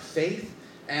question our faith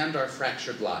and our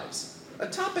fractured lives. A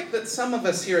topic that some of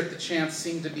us here at the Chance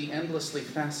seem to be endlessly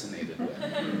fascinated with.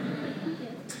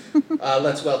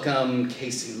 Let's welcome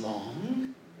Casey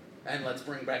Long, and let's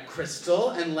bring back Crystal,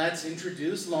 and let's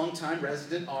introduce longtime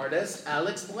resident artist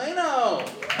Alex Bueno.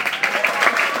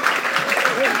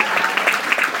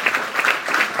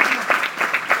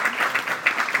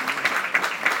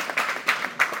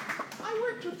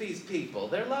 These people,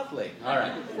 they're lovely. All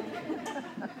right.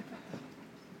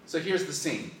 So here's the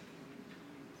scene.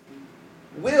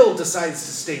 Will decides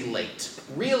to stay late,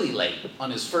 really late, on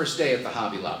his first day at the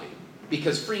Hobby Lobby,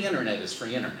 because free internet is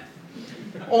free internet.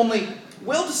 Only,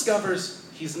 Will discovers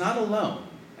he's not alone,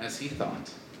 as he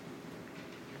thought.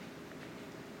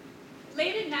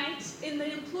 Late at night, in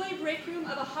the employee break room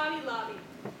of a Hobby Lobby.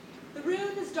 The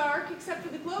room is dark except for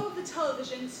the glow of the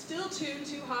television still tuned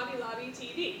to Hobby Lobby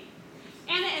TV.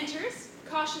 Anna enters,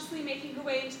 cautiously making her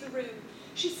way into the room.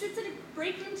 She sits at a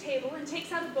break room table and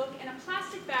takes out a book and a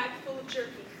plastic bag full of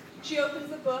jerky. She opens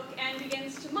the book and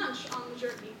begins to munch on the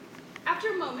jerky. After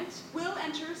a moment, Will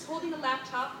enters holding a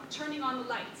laptop, turning on the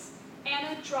lights.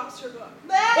 Anna drops her book.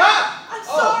 I'm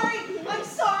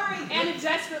sorry. Anna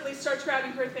desperately starts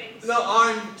grabbing her things. No,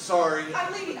 I'm sorry.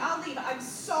 I'm leaving, I'll leave. I'm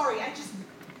sorry.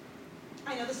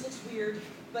 I know this looks weird,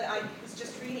 but I was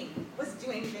just reading. Wasn't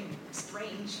doing anything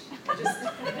strange.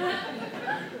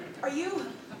 Are you?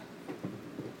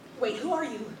 Wait, who are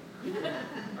you?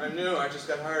 I'm new. I just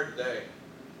got hired today.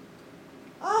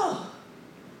 Oh,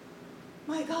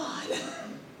 my God.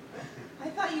 I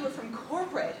thought you were from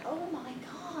corporate. Oh, my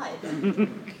God.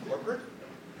 Corporate?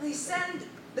 They send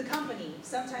the company.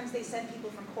 Sometimes they send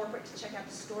people from corporate to check out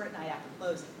the store at night after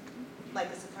closing, like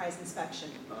a surprise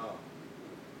inspection. Oh.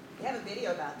 They have a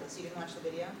video about this. You didn't watch the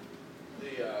video?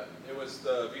 It was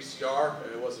the VCR.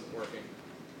 It wasn't working.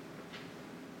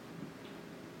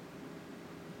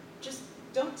 Just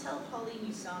don't tell Pauline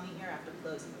you saw me here after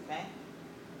closing, okay?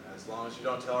 As long as you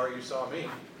don't tell her you saw me.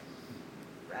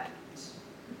 Right.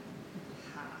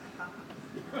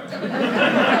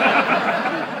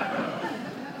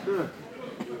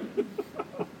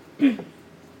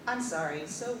 I'm sorry,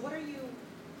 so what are you...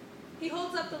 He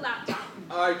holds up the laptop.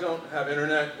 I don't have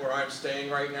internet where I'm staying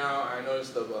right now. I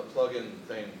noticed the plug-in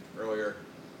thing earlier.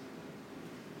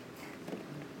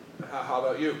 How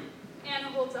about you? Anna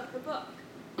holds up her book.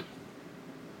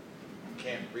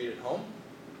 Can't read at home?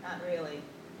 Not really.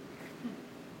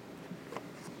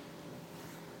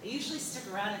 I usually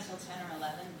stick around until 10 or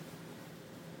 11.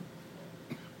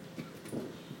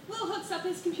 Will hooks up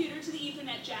his computer to the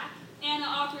Ethernet jack. Anna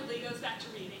awkwardly goes back to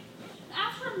reading.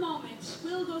 After a moment,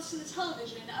 Will goes to the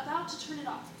television, about to turn it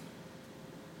off.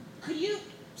 Could you...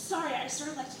 Sorry, I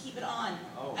sort of like to keep it on.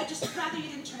 Oh. I'd just rather you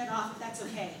didn't turn it off, if that's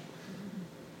okay.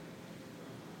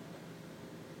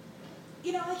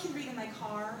 You know, I can read in my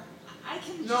car. I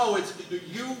can... No,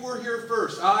 you were here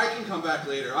first. I can come back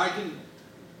later.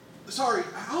 Sorry,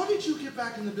 how did you get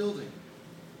back in the building?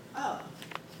 Oh.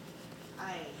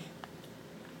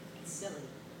 It's silly.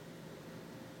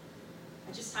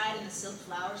 I just hide in the silk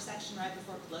flower section right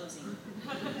before closing.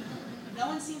 No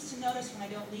one seems to notice when I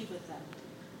don't leave with them.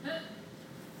 I don't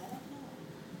know.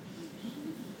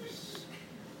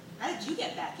 How did you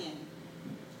get back in?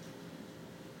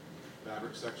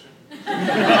 Fabric section.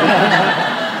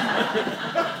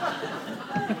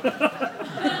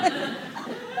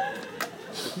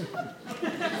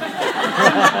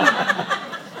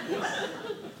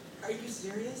 Are you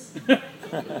serious? Yep.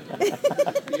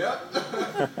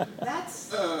 That's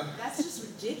just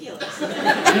ridiculous.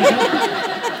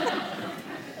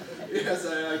 Yes,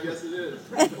 I guess it is.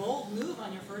 Pretty bold move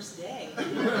on your first day.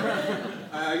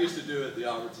 I used to do it at the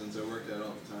Albertsons. I worked out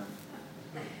all the time.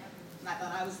 And I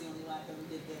thought I was the only wacko who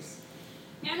did this.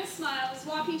 Anna smiles,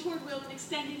 walking toward Will and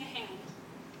extending a hand.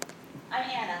 I'm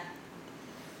Anna.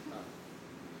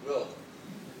 Will.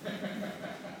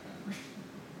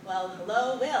 Well,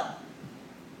 hello, Will.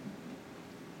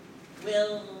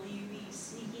 Will you be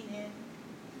sneaking in?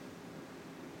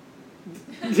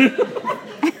 If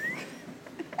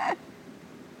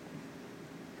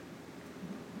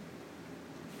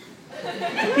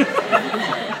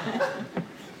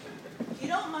you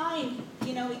don't mind,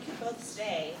 we could both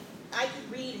stay. I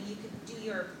could read and you could do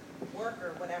your work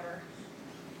or whatever.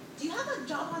 Do you have a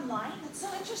job online? That's so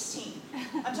interesting.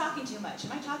 I'm talking too much.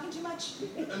 Am I talking too much?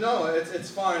 No,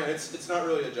 it's fine. It's not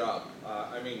really a job.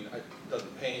 I mean, it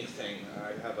doesn't pay anything.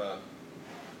 I have a...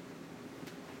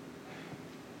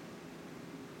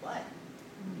 What?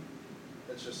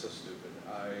 It's just so stupid.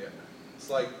 It's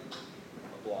like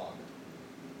a blog.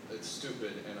 It's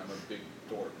stupid, and I'm a big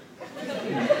dork.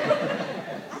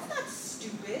 That's not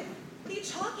stupid. What are you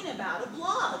talking about? A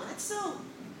blog? That's so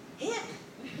hip.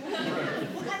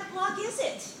 What kind of blog is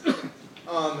it?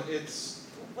 It's...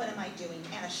 What am I doing?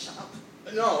 Anna, shut up.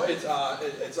 No, it's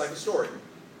like a story.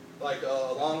 Like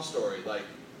a long story. Like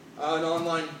an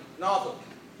online novel.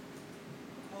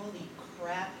 Holy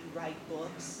crap, you write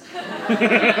books?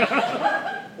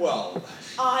 Well...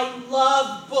 I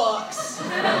love books.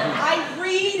 I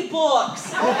read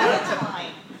books all the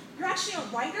time. You're actually a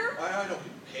writer? I don't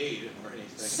get paid or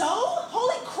anything. So?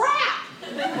 Holy crap!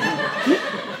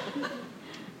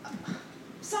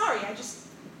 Sorry,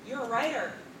 you're a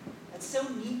writer. That's so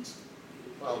neat.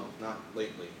 Well, not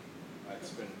lately.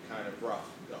 It's been kind of rough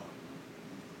going.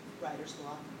 Writer's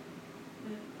block.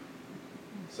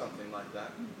 Something like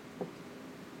that.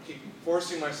 Keep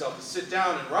forcing myself to sit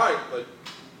down and write, but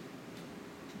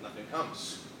nothing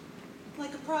comes.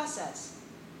 Like a process.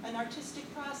 An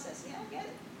artistic process. Yeah, I get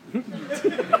it.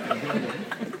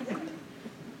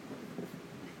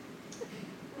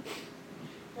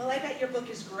 Well, I bet your book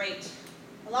is great.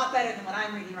 A lot better than what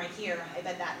I'm reading right here. I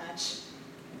bet that much.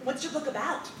 What's your book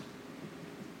about?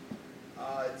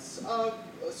 It's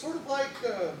sort of like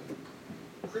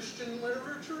Christian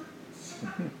literature.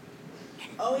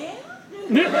 Oh, yeah?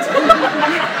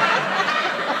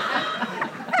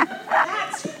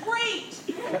 That's great!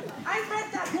 I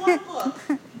read that one book.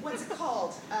 What's it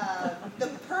called? The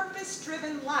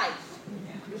Purpose-Driven Life.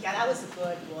 Yeah, that was a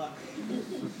good book.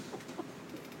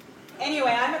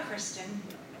 Anyway, I'm a Christian.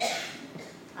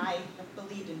 I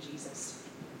believed in Jesus.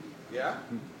 Yeah?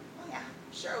 Oh, yeah.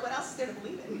 Sure, what else is there to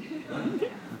believe in?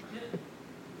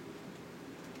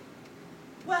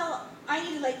 Well, I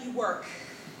need to let you work.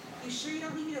 You sure you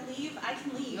don't need me to leave? I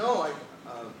can leave. No,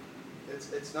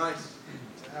 it's nice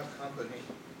to have company,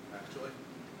 actually.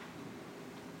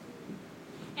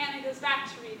 Anna goes back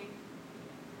to reading.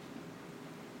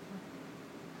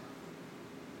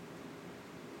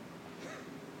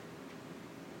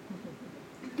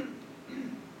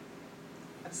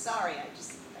 I'm sorry, I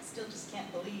still just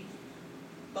can't believe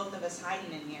both of us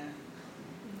hiding in here.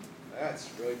 That's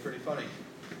really pretty funny.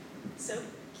 So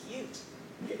cute.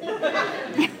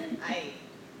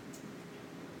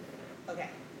 Okay.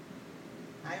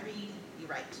 I read, you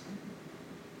write.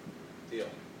 Deal.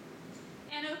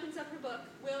 Anna opens up her book.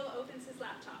 Will opens his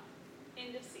laptop.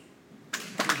 End of scene.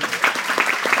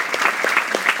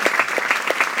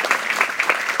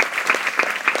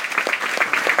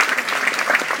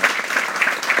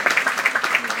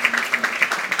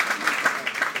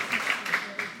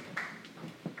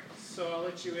 So I'll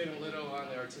let you in a little on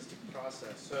the artistic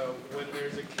process. So when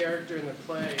there's a character in the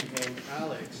play named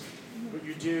Alex, what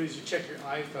you do is you check your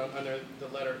iPhone under the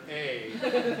letter A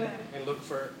and look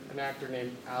for an actor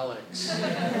named Alex.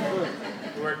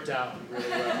 It worked out really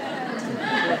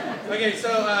well. Okay,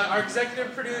 so our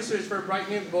executive producers for Bright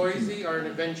New Boise are an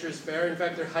adventurous pair. In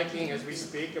fact, they're hiking as we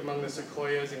speak among the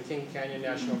sequoias in King Canyon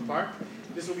National Park.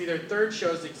 This will be their third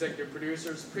show as executive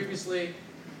producers. Previously,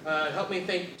 help me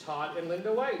thank Todd and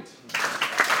Linda White.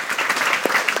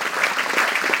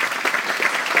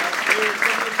 They were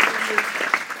executive producers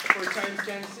for Time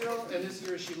Stand Still, and this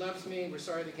year She Loves Me. We're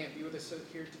sorry they can't be with us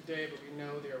here today, but we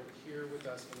know they are here with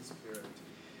us in spirit.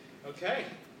 Okay,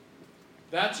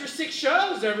 that's your 6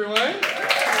 shows, everyone.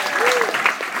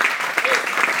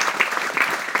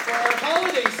 For our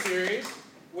holiday series,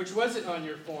 which wasn't on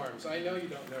your forms, I know you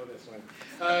don't know this one,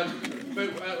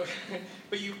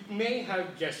 but you may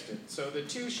have guessed it. So the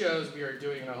 2 shows we are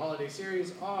doing in a holiday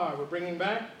series are, we're bringing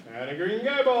back Anna Green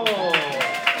Gables.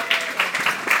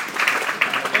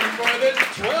 And for the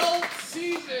 12th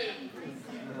season,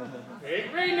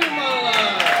 Eight Reindeer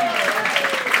Monologues.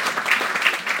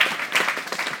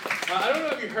 I don't know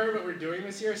if you heard what we're doing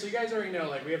this year, so you guys already know,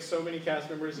 like, we have so many cast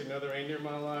members who know the Reindeer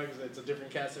Monologues, it's a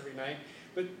different cast every night.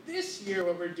 But this year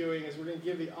what we're doing is we're going to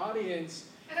give the audience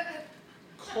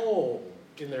coal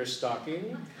in their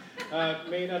stocking,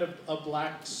 made out of a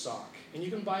black sock. And you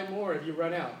can buy more if you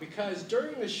run out, because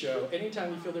during the show,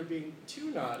 anytime you feel they're being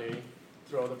too naughty,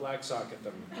 throw the black sock at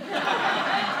them.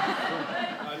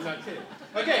 I'm not kidding.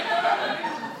 Okay,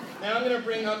 now I'm going to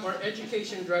bring up our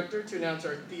education director to announce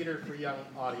our Theater for Young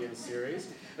Audience series.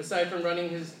 Aside from running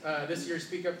his this year's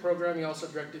Speak Up program, he also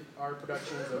directed our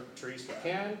productions of Therese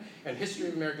McCann and History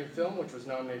of American Film, which was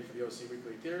nominated for the OC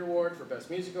Weekly Theater Award for Best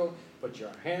Musical. Put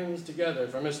your hands together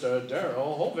for Mr.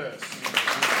 Darryl Holvis.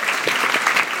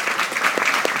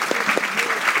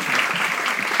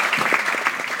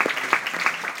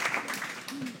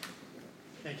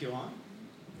 Thank you, Juan.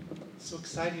 So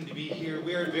exciting to be here.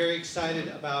 We are very excited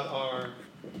about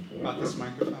this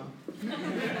microphone.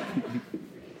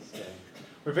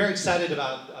 We're very excited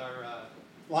about our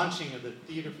launching of the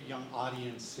Theater for Young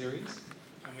Audience series.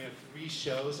 And we have 3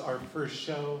 shows. Our first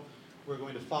show, we're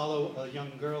going to follow a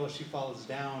young girl as she falls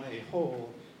down a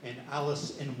hole in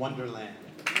Alice in Wonderland.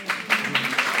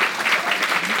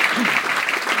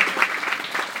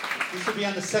 This will be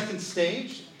on the 2nd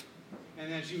stage.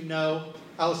 And as you know,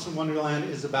 Alice in Wonderland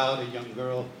is about a young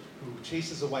girl who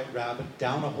chases a white rabbit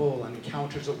down a hole and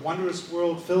encounters a wondrous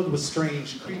world filled with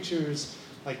strange creatures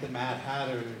like the Mad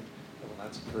Hatter. Well,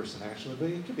 that's a person actually, but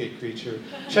it could be a creature.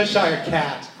 Cheshire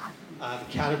Cat, the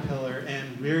Caterpillar,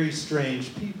 and very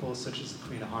strange people such as the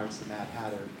Queen of Hearts, the Mad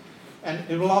Hatter. And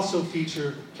it will also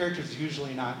feature characters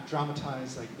usually not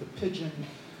dramatized like the pigeon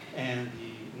and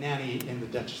the nanny in the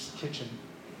Duchess' kitchen.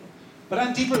 But on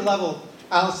a deeper level,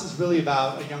 Alice is really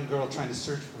about a young girl trying to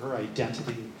search for her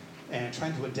identity and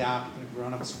trying to adapt in a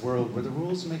grown-up's world where the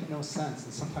rules make no sense.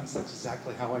 And sometimes that's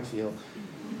exactly how I feel.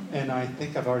 And I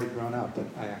think I've already grown up, but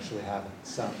I actually haven't.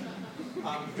 So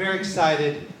I'm very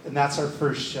excited, and that's our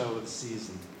first show of the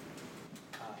season.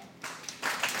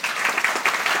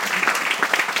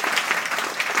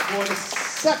 For the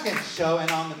second show, and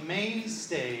on the main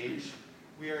stage,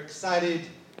 we are excited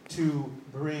to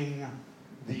bring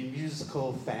the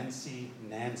musical Fancy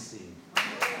Nancy.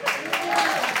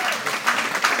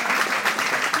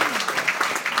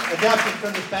 Adapted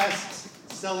from the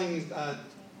best-selling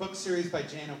book series by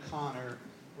Jane O'Connor,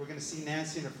 we're going to see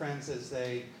Nancy and her friends as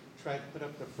they try to put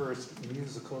up the first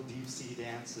musical deep-sea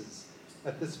dances.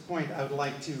 At this point, I would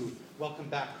like to welcome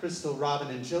back Crystal, Robin,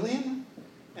 and Jillian.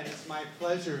 And it's my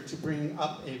pleasure to bring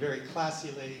up a very classy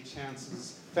lady,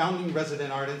 Chance's founding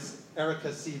resident artist,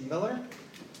 Erica C. Miller.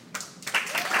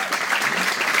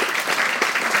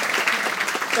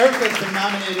 Erica has been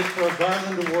nominated for a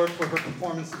Garland Award for her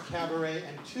performance in Cabaret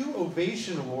and 2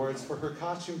 Ovation Awards for her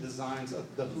costume designs of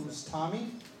The Who's Tommy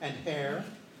and Hair.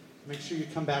 Make sure you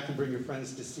come back and bring your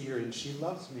friends to see her in She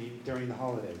Loves Me during the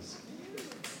holidays.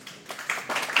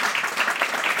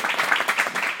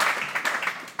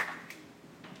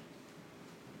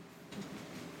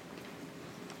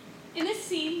 In this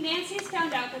scene, Nancy has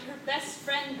found out that her best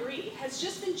friend, Bree, has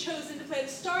just been chosen to play the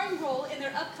starring role in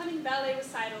their upcoming ballet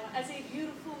recital as a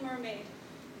beautiful mermaid.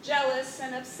 Jealous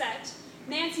and upset,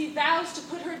 Nancy vows to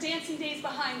put her dancing days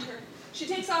behind her. She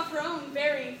takes off her own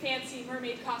very fancy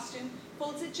mermaid costume,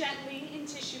 folds it gently in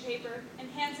tissue paper,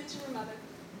 and hands it to her mother.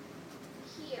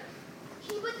 Here.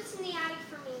 Can you put this in the attic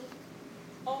for me?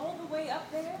 All the way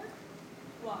up there?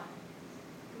 Why?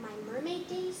 My mermaid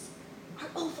days are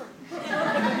over.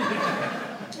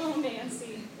 Oh,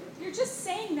 Nancy. You're just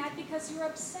saying that because you're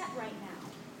upset right now.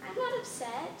 I'm not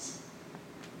upset.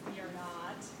 You're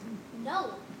not.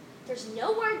 No. There's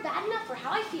no word bad enough for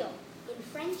how I feel in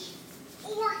French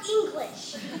or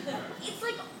English. It's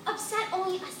like upset,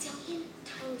 only a zillion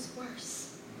times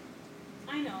worse.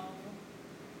 I know.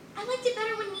 I liked it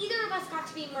better when neither of us got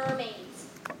to be mermaids.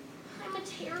 I'm a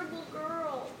terrible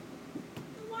girl.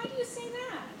 Why do you say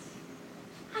that?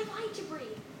 I lied to Bree.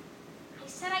 I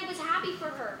said I was happy for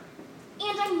her.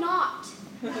 And I'm not.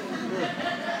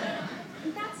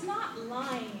 That's not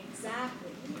lying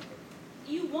exactly.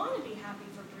 You want to be happy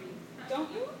for Bree,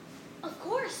 don't you? Of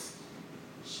course.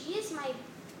 She is my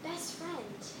best friend.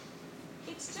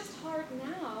 It's just hard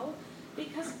now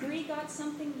because Bree got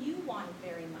something you wanted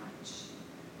very much.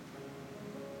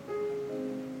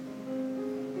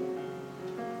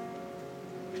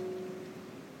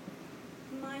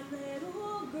 My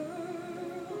little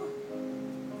girl,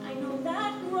 I know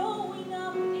that growing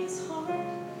up is hard,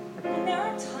 and there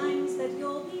are times that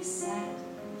you'll be sad,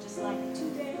 just like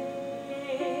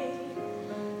today.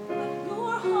 But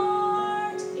your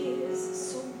heart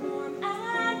is so warm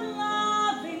and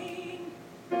loving,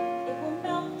 it will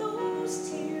melt those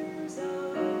tears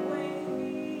away.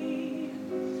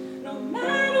 No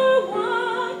matter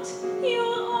what,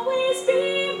 you'll always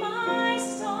be my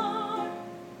star,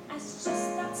 as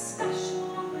just that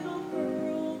special little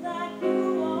girl that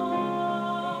you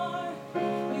are.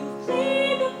 You've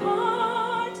played the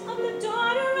part of the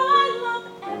daughter I love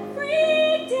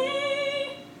every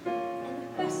day, and the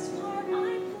best part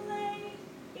I play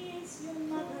is your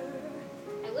mother.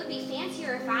 I would be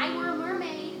fancier if I were a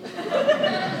mermaid.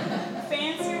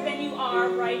 Fancier than you are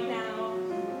right now?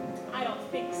 I don't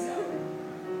think so.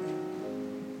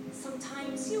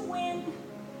 Sometimes you win,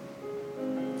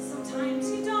 sometimes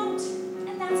you don't,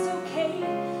 and that's okay.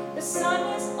 The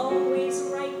sun is always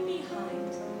right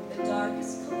behind the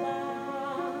darkest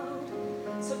cloud.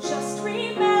 So just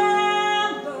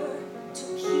remember to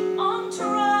keep on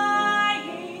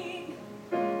trying,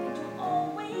 and you'll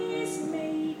always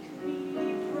make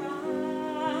me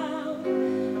proud.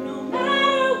 No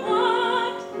matter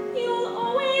what, you'll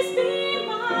always be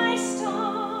my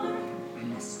star,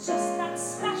 as just that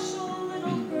special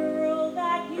little girl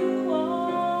that you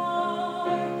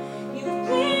are. You've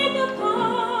played the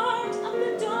part of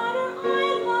the daughter I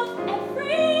love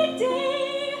every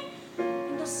day,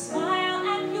 and you'll smile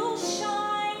and you'll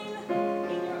shine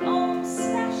in your own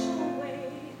special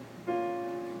way.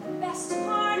 The best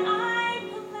part I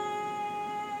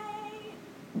play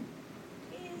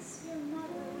is your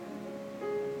mother.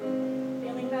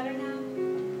 Feeling better now?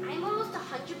 I'm almost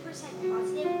 100%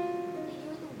 positive that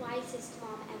you're the wisest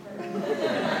mom ever.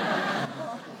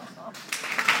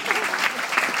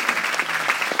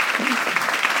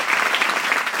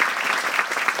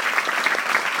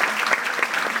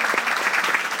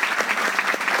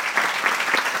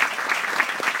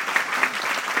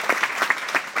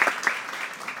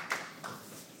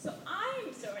 So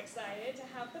I'm so excited to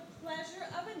have the pleasure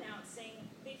of announcing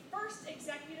the first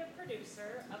executive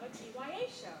producer of a TYA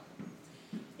show.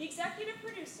 The executive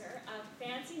producer of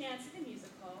Fancy Nancy the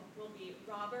Musical will be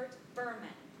Robert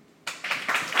Berman.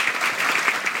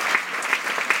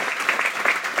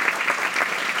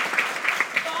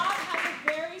 Bob has a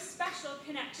very special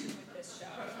connection with this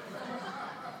show.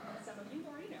 Some of you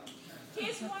already know.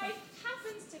 His wife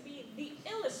happens to be the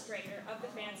illustrator of the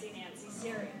Fancy Nancy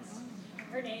series.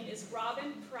 Her name is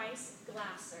Robin Price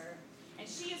Glasser, and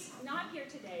she is not here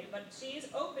today, but she is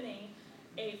opening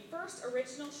a first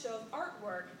original show of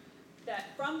artwork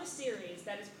from the series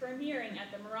that is premiering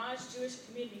at the Mirage Jewish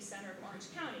Community Center of Orange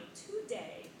County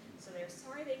today. So they're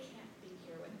sorry they can't be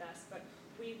here with us, but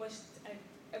we wish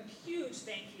a huge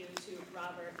thank you to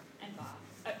Robert and Bob.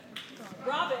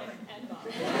 Robin and Bob.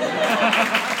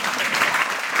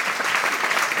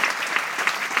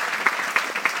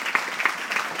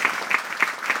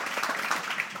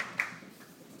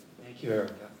 Thank you,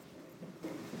 Erica.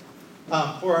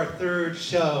 For our third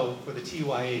show for the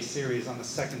TYA series on the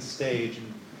second stage,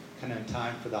 and kind of in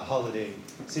time for the holiday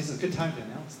season, it's a good time to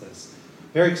announce this.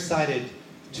 Very excited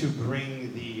to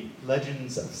bring the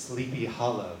Legends of Sleepy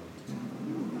Hollow.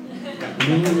 But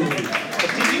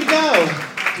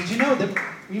did you know that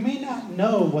we may not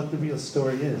know what the real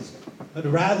story is? But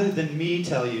rather than me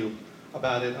tell you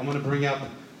about it, I want to bring up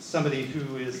somebody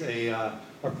who is a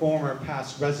former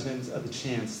past resident of the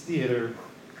Chance Theater,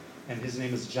 and his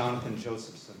name is Jonathan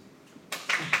Josephson.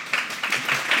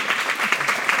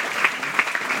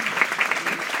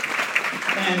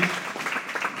 And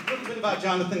a little bit about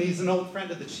Jonathan. He's an old friend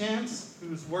of the Chance,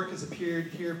 whose work has appeared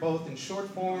here both in short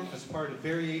form as part of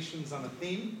variations on the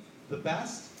theme, The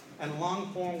Best, and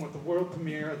long form with the world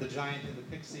premiere of The Giant and the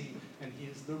Pixie, and he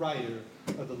is the writer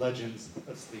of The Legends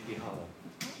of Sleepy Hollow.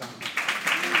 Jonathan.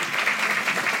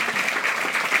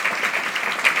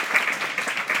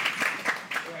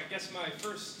 I guess my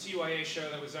first TYA show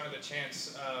that was on at the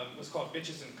Chance was called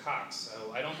Bitches and Cocks,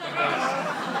 so I don't think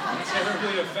that's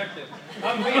terribly effective.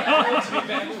 But yeah, thrilled to be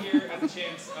back here at the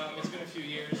Chance. It's been a few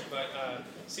years, but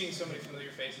seeing so many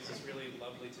familiar faces is really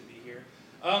lovely to be here.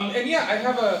 And yeah, I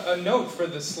have a note for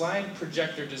the slide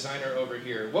projector designer over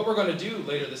here. What we're going to do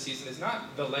later this season is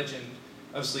not the legend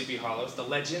of Sleepy Hollow, it's the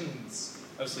legends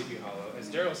of Sleepy Hollow, as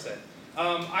Daryl said.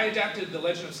 I adapted the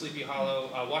Legend of Sleepy Hollow,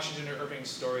 Washington Irving's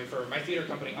story, for my theater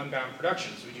company, Unbound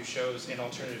Productions. We do shows in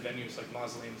alternative venues like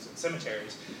mausoleums and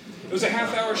cemeteries. It was a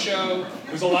half-hour show.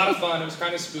 It was a lot of fun. It was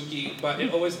kind of spooky, but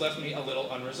it always left me a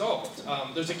little unresolved.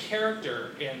 There's a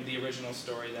character in the original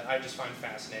story that I just find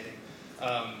fascinating.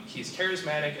 He's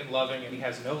charismatic and loving, and he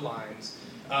has no lines.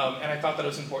 And I thought that it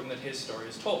was important that his story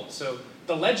is told. So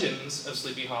the Legends of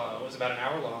Sleepy Hollow is about an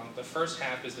hour long. The first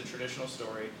half is the traditional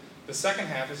story. The second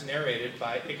half is narrated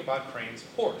by Ichabod Crane's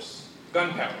horse,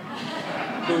 Gunpowder,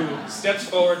 who steps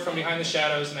forward from behind the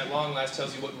shadows and at long last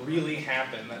tells you what really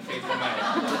happened that fateful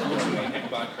night between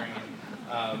Ichabod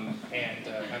Crane and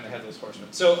the Headless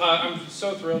Horseman. So I'm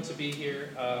so thrilled to be here.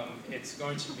 It's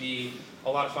going to be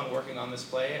a lot of fun working on this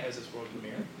play as its world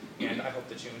premiere, and I hope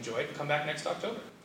that you enjoy it and come back next October.